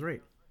know I was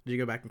right? Did you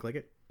go back and click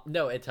it?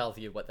 No, it tells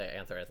you what the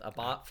answer is. A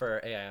bot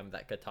for AIM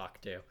that could talk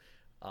to.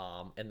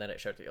 And then it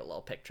shows you a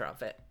little picture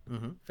of it.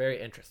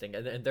 Very interesting.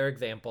 And in their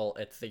example,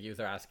 it's the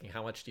user asking,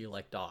 how much do you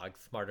like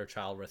dogs? Smarter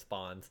Child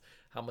responds,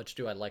 how much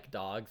do I like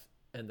dogs?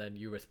 And then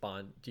you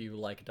respond, do you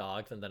like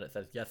dogs? And then it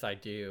says, yes, I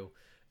do.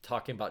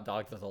 Talking about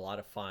dogs is a lot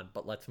of fun,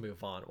 but let's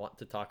move on. Want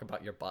to talk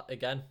about your butt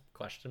again?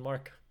 Question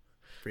mark.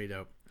 Pretty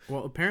dope.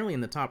 Well, apparently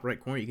in the top right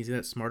corner, you can see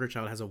that Smarter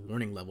Child has a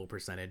warning level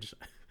percentage.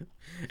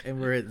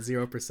 And we're at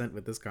 0%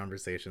 with this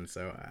conversation,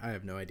 so I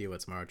have no idea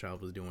what Smarter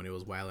Child was doing when it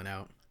was wilding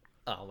out.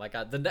 Oh my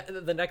god.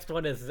 The next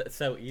one is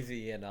so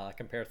easy in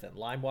comparison.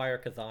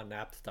 LimeWire, Kazan,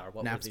 Napstar.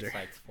 What were these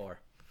sites for?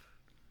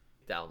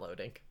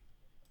 Downloading.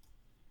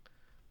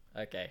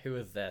 Okay, who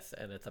is this?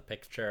 And it's a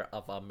picture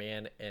of a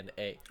man in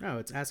a... Oh,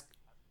 it's Ask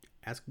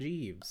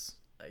Jeeves.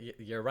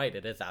 You're right,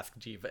 it is Ask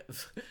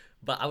Jeeves.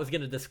 But I was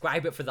going to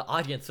describe it for the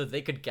audience so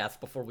they could guess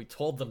before we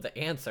told them the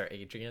answer,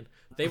 Adrian.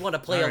 They want to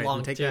play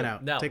along take too. That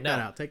out. No, take no. that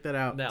out. Take that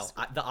out. No,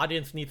 the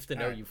audience needs to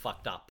know you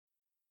fucked up.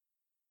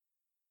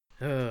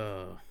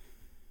 Oh.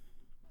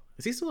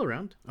 Is he still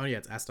around? Oh yeah,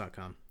 it's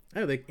ask.com.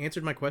 Oh, they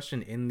answered my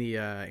question in the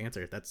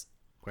answer. That's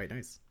quite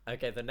nice.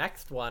 Okay, the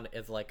next one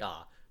is like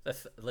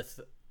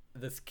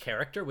this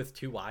character with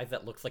two eyes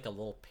that looks like a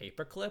little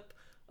paperclip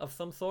of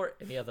some sort,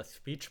 and he has a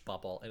speech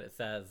bubble, and it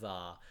says,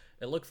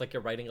 it looks like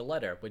you're writing a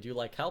letter. Would you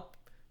like help?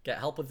 Get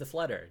help with this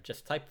letter.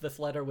 Just type this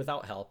letter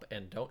without help,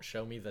 and don't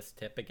show me this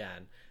tip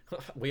again.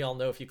 We all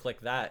know if you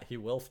click that, he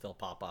will still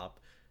pop up.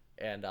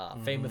 And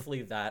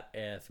famously, that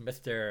is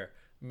Mr.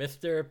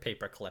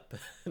 Paperclip.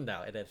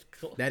 No, it is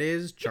cool. That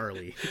is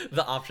Charlie.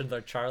 The options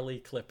are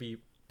Charlie, Clippy,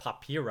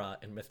 Papira,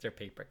 and Mr.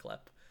 Paperclip.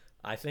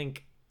 I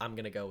think I'm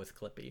going to go with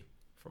Clippy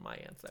for my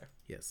answer.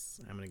 Yes,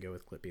 I'm going to go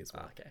with Clippy as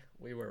well. Okay,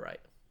 we were right.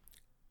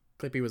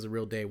 Clippy was a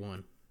real day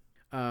one.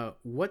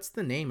 What's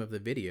the name of the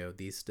video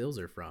these stills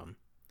are from?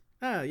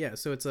 Yeah,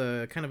 so it's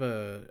a kind of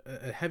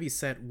a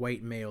heavy-set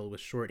white male with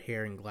short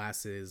hair and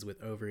glasses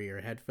with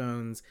over-ear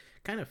headphones,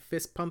 kind of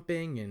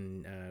fist-pumping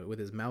and with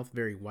his mouth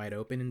very wide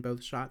open in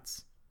both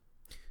shots.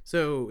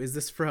 So is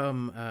this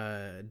from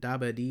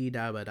Daba Dee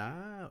Daba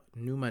Da,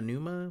 Numa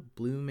Numa,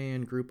 Blue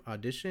Man Group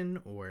Audition,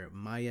 or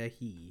Maya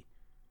He?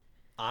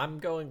 I'm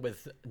going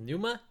with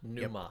Numa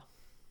Numa. Yep.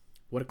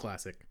 What a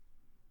classic.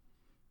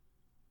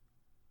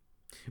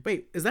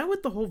 Wait, is that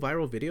what the whole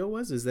viral video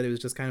was? Is that it was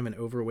just kind of an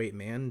overweight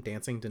man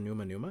dancing to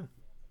Numa Numa?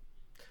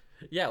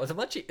 Yeah, it was a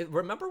much...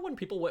 Remember when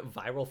people went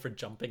viral for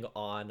jumping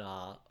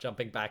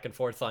back and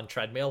forth on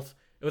treadmills?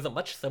 It was a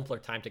much simpler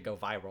time to go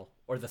viral.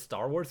 Or the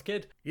Star Wars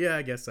kid? Yeah,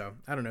 I guess so.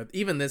 I don't know.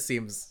 Even this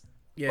seems...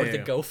 Yeah, or the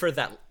gopher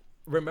that...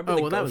 Remember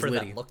the gopher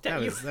that looked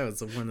at you? That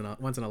was a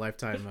once in a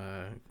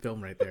lifetime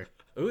film right there.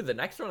 Ooh, the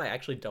next one I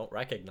actually don't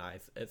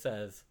recognize. It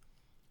says...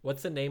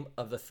 What's the name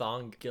of the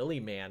song Gilly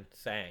Man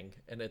sang?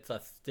 And it's a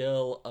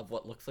still of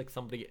what looks like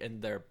somebody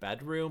in their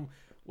bedroom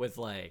with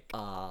like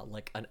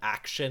an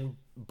action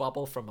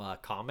bubble from a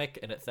comic,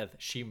 and it says,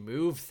 "She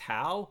moves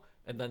how?"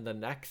 And then the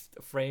next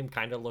frame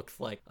kind of looks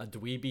like a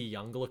dweeby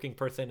young looking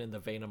person in the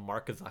vein of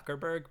Mark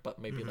Zuckerberg, but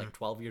maybe like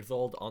 12 years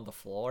old on the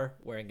floor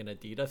wearing an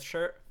Adidas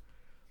shirt.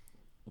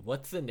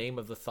 What's the name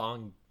of the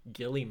song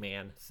Gilly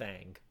Man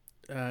sang?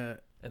 And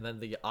then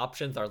the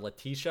options are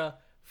Letitia,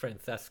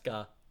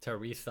 Francesca,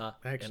 Teresa,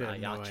 Actually,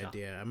 and I have Ayacha. no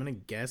idea. I'm gonna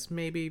guess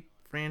maybe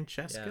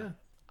Francesca.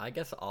 I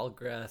guess I'll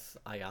guess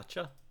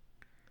Ayacha.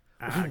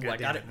 Ah, Ooh, I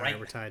got it All right.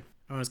 We're tied.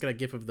 Oh, it's got a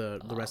gif of the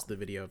rest of the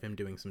video of him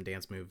doing some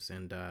dance moves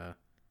and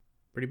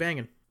pretty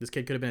banging. This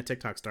kid could have been a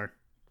TikTok star.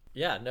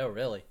 Yeah, no,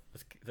 really.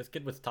 This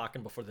kid was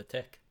talking before the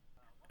tick.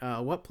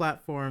 What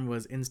platform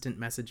was instant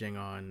messaging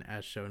on,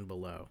 as shown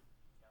below?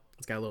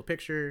 It's got a little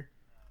picture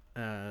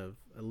of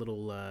a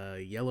little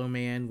yellow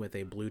man with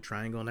a blue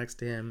triangle next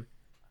to him.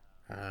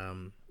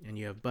 And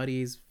you have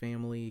buddies,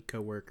 family,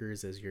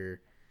 coworkers as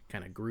your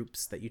kind of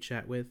groups that you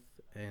chat with,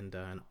 and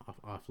an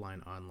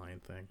offline online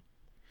thing.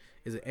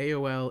 Is it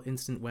AOL,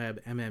 Instant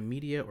Web, MM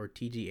Media, or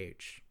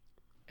TGH?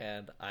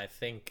 And I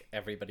think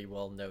everybody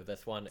will know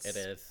this one. It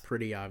is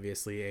pretty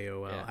obviously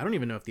AOL. Yeah. I don't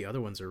even know if the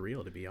other ones are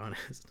real, to be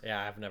honest.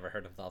 Yeah, I've never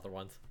heard of the other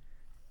ones.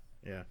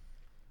 Yeah.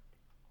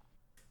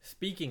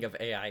 Speaking of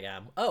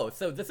AIM,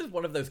 so this is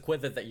one of those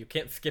quizzes that you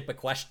can't skip a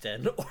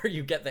question or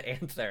you get the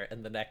answer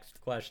in the next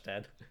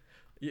question.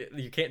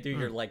 You can't do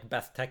your like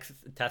best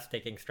test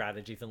taking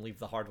strategies and leave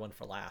the hard one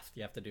for last.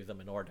 You have to do them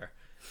in order.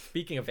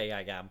 Speaking of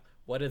AIM,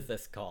 what is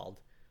this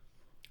called?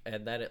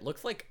 And then it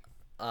looks like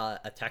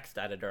a text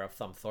editor of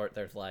some sort.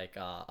 There's like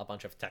a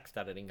bunch of text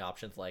editing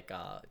options, like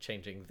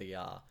changing the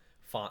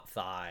font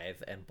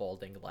size and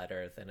bolding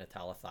letters and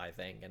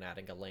italicizing and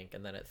adding a link.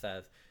 And then it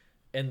says,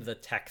 in the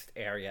text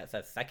area, it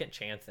says second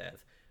chances.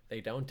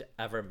 They don't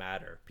ever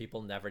matter.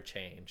 People never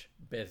change.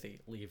 Busy.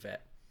 Leave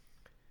it.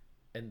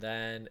 And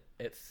then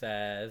it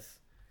says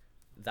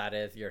that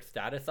is your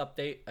status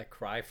update, a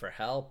cry for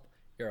help,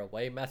 your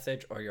away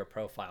message, or your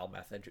profile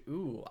message.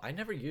 Ooh, I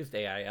never used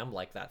AIM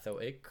like that, so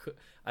it could.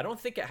 I don't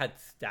think it had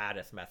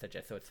status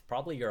messages, so it's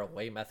probably your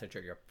away message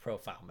or your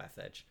profile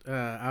message.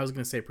 I was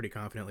gonna say pretty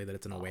confidently that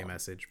it's an away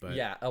message, but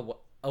yeah,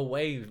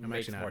 away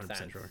makes actually not more 100%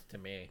 sense sure. to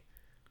me,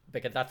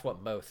 because that's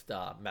what most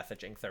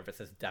messaging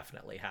services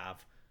definitely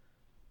have.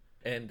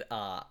 And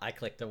I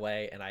clicked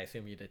away, and I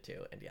assume you did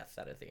too. And yes,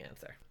 that is the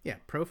answer. yeah,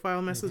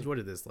 profile message. What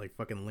is this, like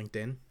fucking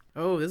LinkedIn?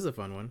 Oh, this is a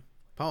fun one.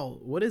 Paul,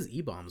 what is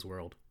eBombs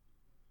World?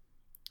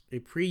 A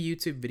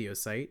pre-YouTube video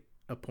site,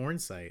 a porn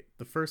site,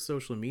 the first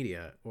social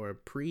media, or a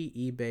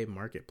pre-eBay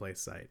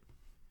marketplace site?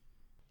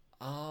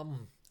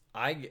 I've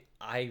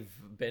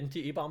been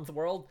to eBombs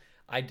World.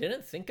 I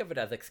didn't think of it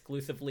as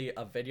exclusively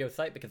a video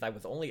site because I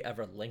was only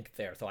ever linked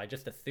there, so I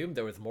just assumed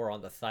there was more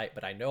on the site,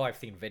 but I know I've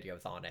seen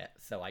videos on it,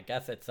 so I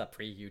guess it's a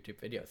pre-YouTube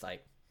video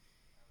site.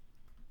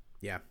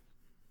 Yeah.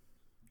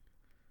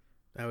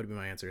 That would be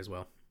my answer as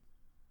well.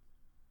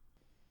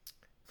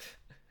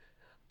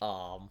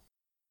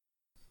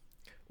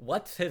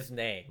 What's his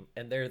name?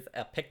 And there's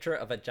a picture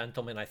of a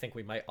gentleman I think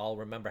we might all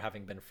remember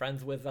having been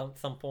friends with at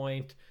some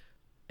point.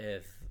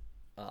 Is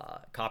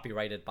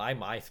copyrighted by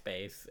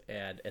MySpace,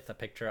 and it's a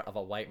picture of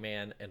a white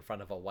man in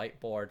front of a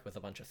whiteboard with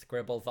a bunch of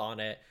scribbles on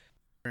it.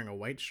 Wearing a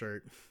white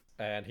shirt.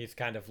 And he's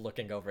kind of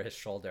looking over his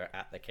shoulder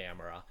at the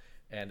camera.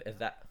 And is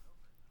that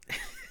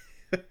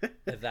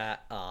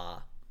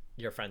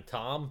your friend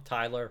Tom,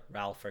 Tyler,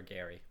 Ralph, or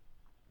Gary?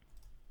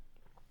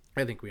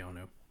 I think we all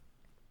know.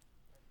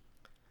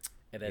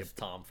 It is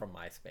Tom from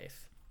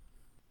MySpace.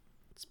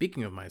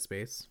 Speaking of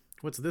MySpace,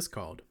 what's this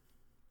called?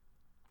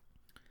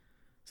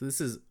 So this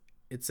is,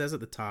 it says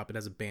at the top, it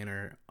has a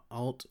banner,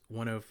 Alt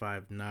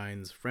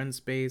 1059's friend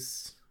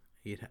space.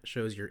 It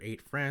shows your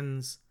 8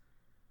 friends,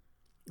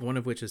 one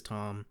of which is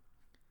Tom.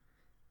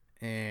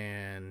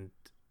 And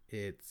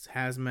it's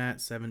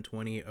Hazmat,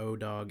 720,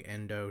 O-Dog,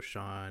 Endo,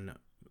 Sean,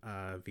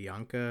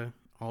 Bianca,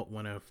 Alt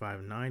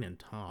 1059, and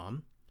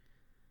Tom.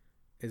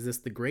 Is this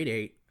the grade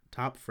 8,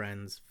 top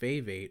friends,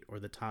 fave 8, or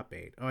the top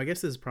 8? Oh, I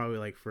guess this is probably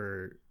like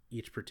for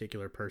each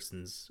particular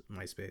person's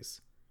MySpace.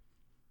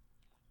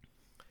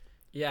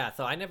 Yeah,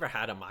 so I never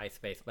had a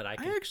MySpace, but I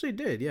actually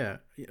did, yeah.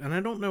 And I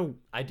don't know.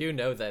 I do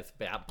know this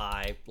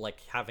by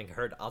like having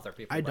heard other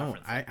people. I don't.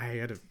 I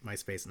had a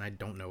MySpace, and I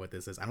don't know what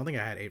this is. I don't think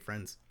I had 8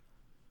 friends.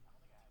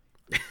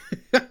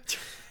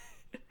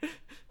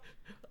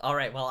 All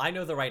right, well, I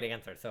know the right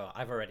answer, so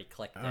I've already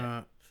clicked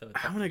it. So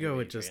I'm gonna go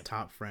with just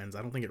top friends.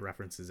 I don't think it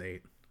references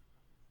 8.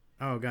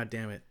 Oh, god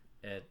damn it!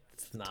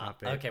 It's not.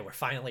 Okay, we're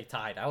finally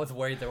tied. I was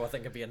worried there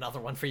wasn't gonna be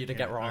another one for you to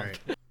get wrong. Right.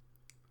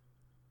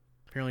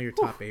 Apparently your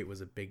top 8 was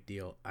a big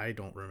deal. I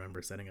don't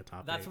remember setting a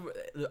top 8. That's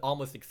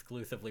almost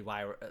exclusively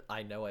why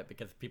I know it,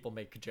 because people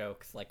make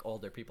jokes, like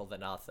older people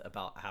than us,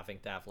 about having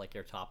to have like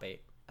your top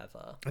 8 as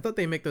a... I thought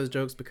they make those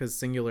jokes because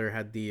Singular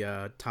had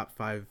the top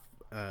 5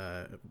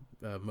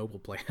 mobile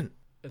plan.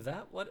 Is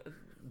that what...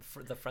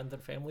 for the friends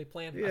and family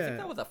plan? Yeah. I think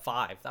that was a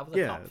 5. That was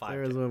a top 5. Yeah,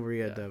 there was one where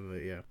you had to have a...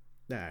 Yeah.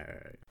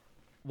 Alright.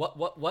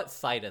 What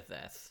site is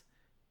this?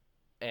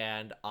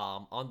 And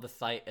on the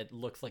site, it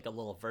looks like a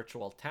little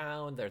virtual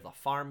town. There's a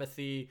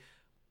pharmacy,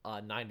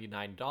 a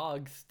 99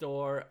 Dog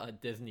Store, a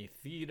Disney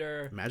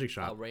Theater, Magic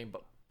Shop, a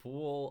Rainbow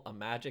Pool, a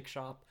Magic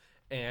Shop.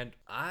 And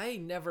I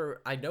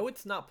know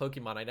it's not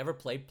Pokemon. I never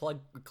played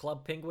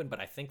Club Penguin, but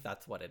I think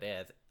that's what it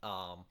is.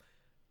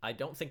 I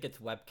don't think it's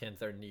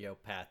Webkins or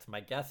Neopets.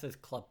 My guess is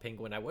Club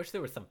Penguin. I wish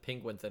there were some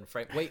penguins in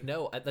frame. Wait,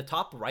 no. At the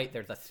top right,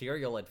 there's a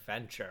Serial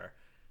Adventure.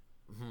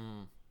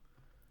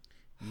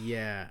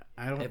 Yeah,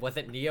 I don't... It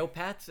wasn't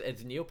Neopets?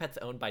 Is Neopets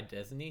owned by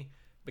Disney?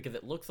 Because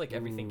it looks like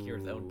everything here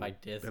is owned by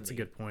Disney. That's a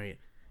good point.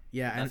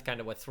 Yeah, that's kind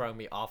of what's throwing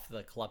me off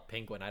the Club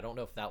Penguin. I don't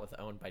know if that was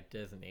owned by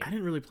Disney. I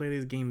didn't really play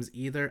these games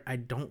either. I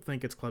don't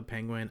think it's Club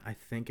Penguin. I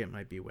think it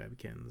might be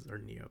Webkins or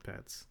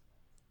Neopets.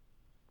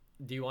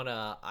 Do you want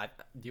to...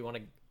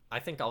 I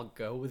think I'll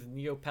go with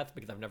Neopets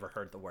because I've never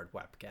heard the word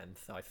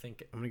Webkins. So I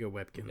think... I'm going to go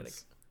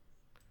Webkins.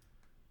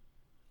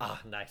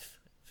 Nice.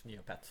 It's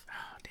Neopets.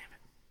 Oh, damn it.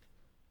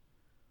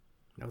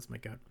 That was my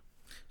gut.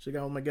 Should've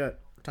gone with my gut.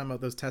 We're talking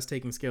about those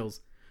test-taking skills.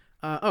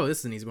 This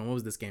is an easy one. What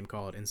was this game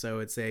called? And so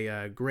it's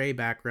a gray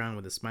background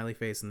with a smiley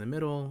face in the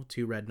middle,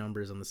 2 red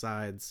numbers on the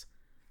sides.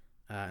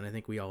 And I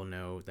think we all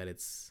know that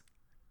it's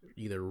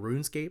either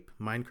RuneScape,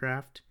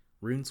 Minecraft,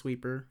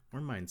 RuneSweeper, or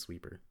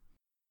Minesweeper.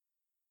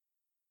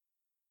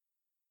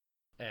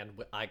 And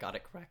I got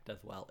it correct as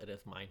well. It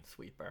is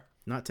Minesweeper.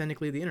 Not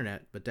technically the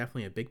internet, but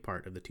definitely a big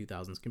part of the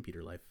 2000s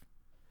computer life.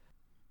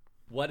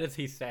 What is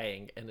he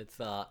saying? And it's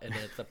a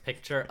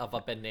picture of a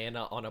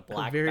banana on a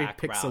black a very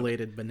background.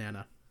 Pixelated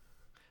banana.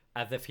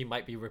 As if he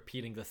might be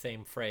repeating the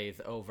same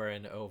phrase over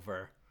and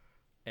over.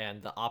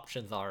 And the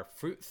options are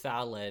fruit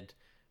salad,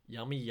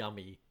 yummy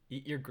yummy,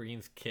 eat your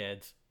greens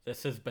kids,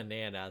 This is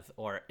bananas,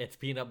 or it's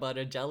peanut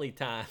butter jelly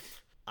time.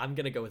 I'm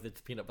gonna go with it's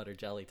peanut butter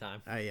jelly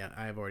time. Yeah,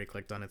 I've already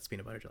clicked on it's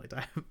peanut butter jelly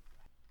time.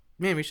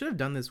 Man, we should have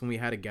done this when we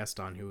had a guest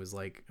on who was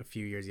like a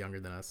few years younger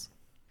than us.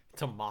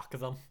 To mock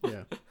them.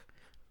 Yeah.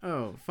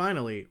 Oh,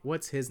 finally,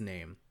 what's his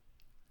name?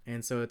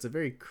 And so it's a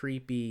very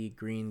creepy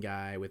green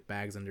guy with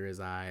bags under his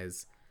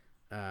eyes,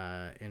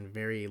 and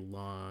very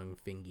long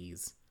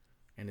fingies.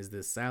 And is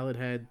this salad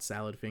head,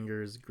 salad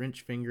fingers,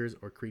 Grinch fingers,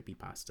 or creepy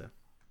pasta?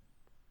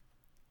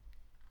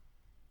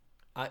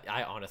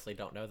 I honestly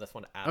don't know this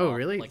one at all. Oh,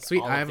 really? Like,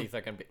 Sweet. all of these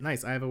are gonna be...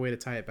 Nice. I have a way to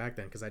tie it back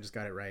then because I just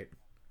got it right.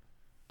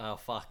 Oh,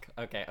 fuck.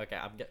 Okay.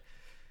 I'm get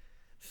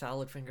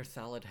salad finger,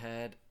 salad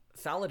head.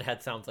 Salad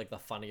head sounds like the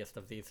funniest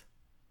of these.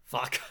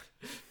 Fuck.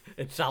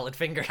 It's salad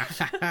finger.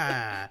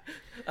 I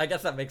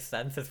guess that makes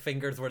sense. His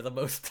fingers were the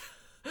most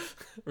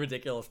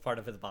ridiculous part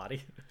of his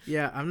body.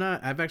 Yeah,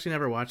 I've actually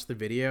never watched the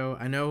video.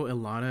 I know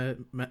Ilana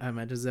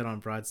mentions it on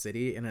Broad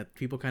City, and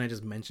people kind of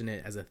just mention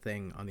it as a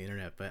thing on the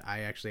internet, but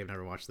I actually have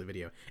never watched the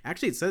video.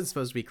 Actually, it says it's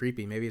supposed to be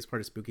creepy. Maybe it's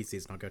part of spooky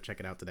season. I'll go check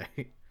it out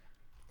today.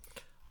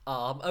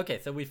 Okay,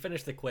 so we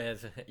finished the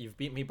quiz. You've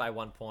beat me by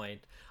 1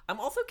 point. I'm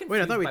also confused.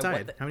 Wait, I thought we by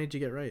tied. How many did you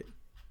get right?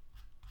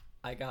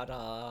 I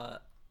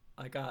got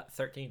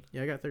 13.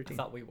 Yeah, I got 13. I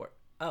thought we were.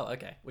 Oh,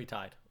 okay, we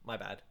tied. My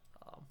bad.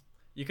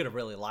 You could have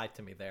really lied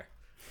to me there.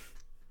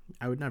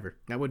 I would never.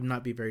 That would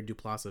not be very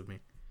Duplass of me.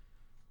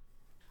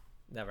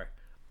 Never.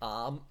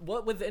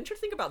 What was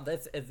interesting about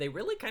this is they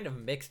really kind of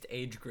mixed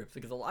age groups,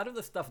 because a lot of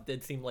the stuff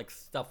did seem like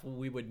stuff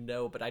we would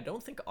know, but I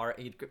don't think our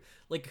age group,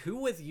 like who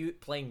was you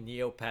playing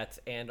Neopets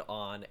and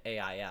on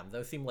AIM?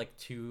 Those seem like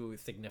two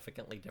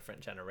significantly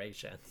different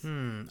generations.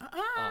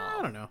 I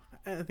don't know.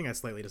 I think I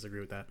slightly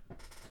disagree with that.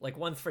 Like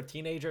one's for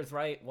teenagers,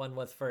 right? One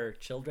was for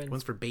children.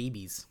 One's for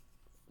babies.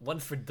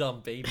 One's for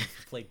dumb babies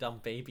who play dumb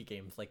baby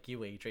games like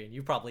you, Adrian.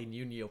 You probably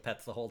knew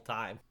Neopets the whole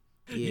time.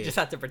 Yeah. You just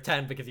had to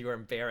pretend because you were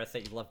embarrassed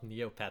that you loved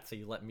Neopets, so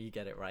you let me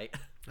get it right.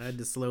 I had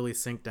to slowly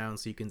sink down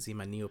so you can see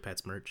my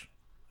Neopets merch.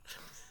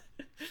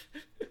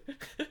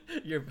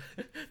 You're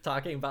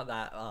talking about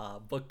that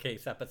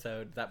bookcase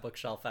episode, that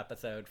bookshelf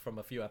episode from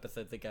a few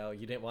episodes ago.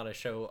 You didn't want to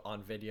show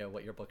on video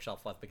what your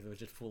bookshelf was because it was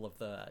just full of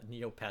the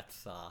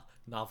Neopets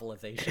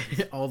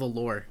novelizations. All the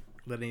lore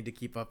that I need to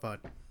keep up on.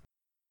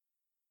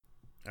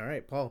 All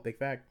right, Paul, big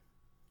fact.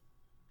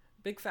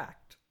 Big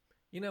fact.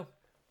 You know,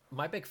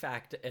 my big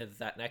fact is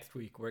that next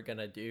week we're going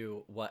to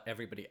do what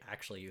everybody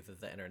actually uses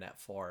the internet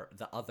for,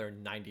 the other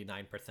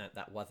 99%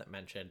 that wasn't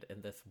mentioned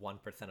in this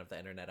 1% of the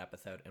internet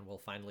episode, and we'll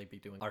finally be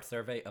doing our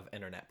survey of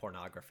internet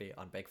pornography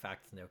on Big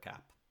Facts No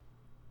Cap.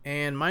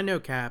 And my no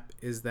cap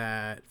is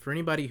that for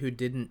anybody who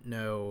didn't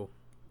know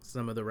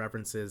some of the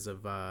references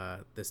of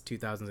this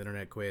 2000s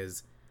internet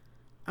quiz,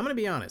 I'm going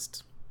to be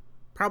honest.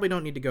 Probably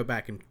don't need to go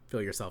back and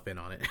fill yourself in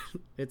on it.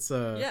 It's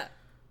yeah.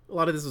 A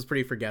lot of this was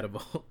pretty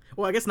forgettable.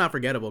 Well, I guess not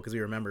forgettable because we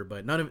remember,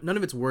 but none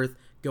of it's worth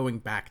going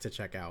back to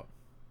check out.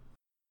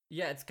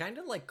 Yeah, it's kind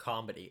of like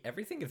comedy.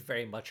 Everything is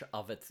very much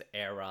of its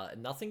era.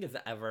 Nothing is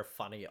ever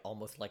funny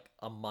almost like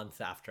a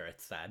month after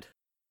it's said.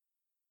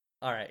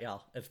 All right,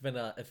 y'all. It's been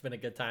a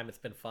good time. It's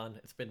been fun.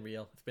 It's been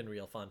real. It's been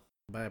real fun.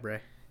 Bye, Bray.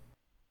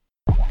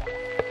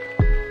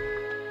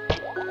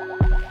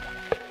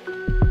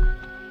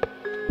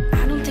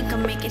 I don't think I'll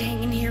make it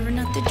hanging here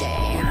another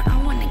day.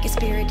 I wanna get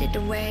spirited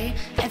away.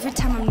 Every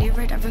time I'm near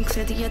it, I run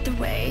clear the other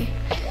way.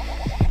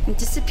 And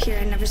disappear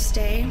and never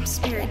stay,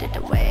 spirited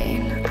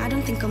away. I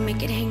don't think I'll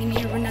make it hanging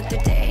here another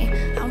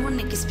day. I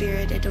wanna get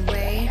spirited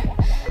away.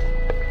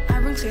 I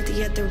run clear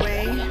the other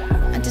way.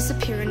 I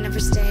disappear and never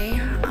stay.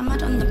 I'm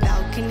out on the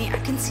balcony, I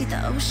can see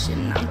the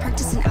ocean. I'm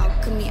practicing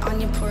alchemy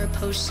on your pour a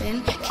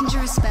potion. Conjure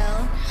a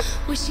spell,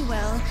 wish you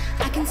well.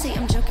 I can say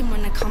I'm joking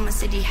when I call my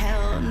city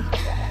hell.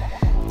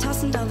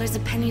 Tossing dollars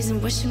and pennies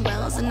and wishing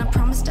wells. And I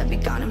promised I'd be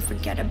gone and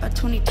forget about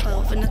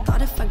 2012. And I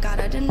thought if I got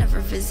out I'd never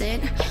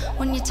visit.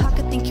 When you talk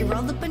I think you're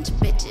all a bunch of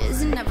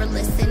bitches and never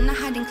listen. I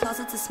hide in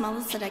closets of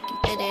smallest that I can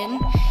fit in.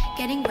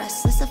 Getting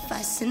restless, a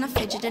fuss and a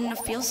fidget. And I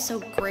feel so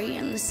great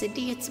in the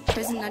city, it's a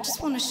prison. I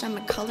just want to shine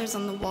my colors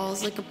on the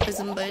walls like a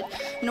prism. But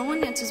no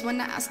one answers when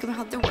I ask them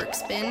how their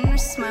work's been. Or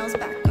smiles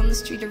back on the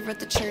street or at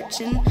the church.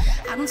 And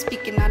I don't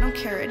speak and I don't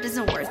care, it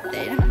isn't worth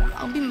it.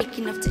 I'll be meek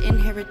enough to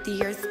inherit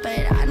the earth,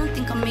 but I don't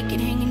think I'll make it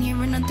hanging here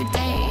another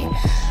day.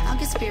 I'll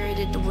get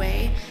spirited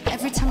away.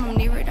 Every time I'm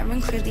near it, I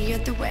run clear the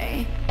other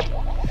way.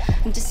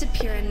 And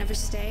disappear and never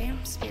stay.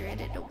 I'm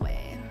spirited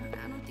away.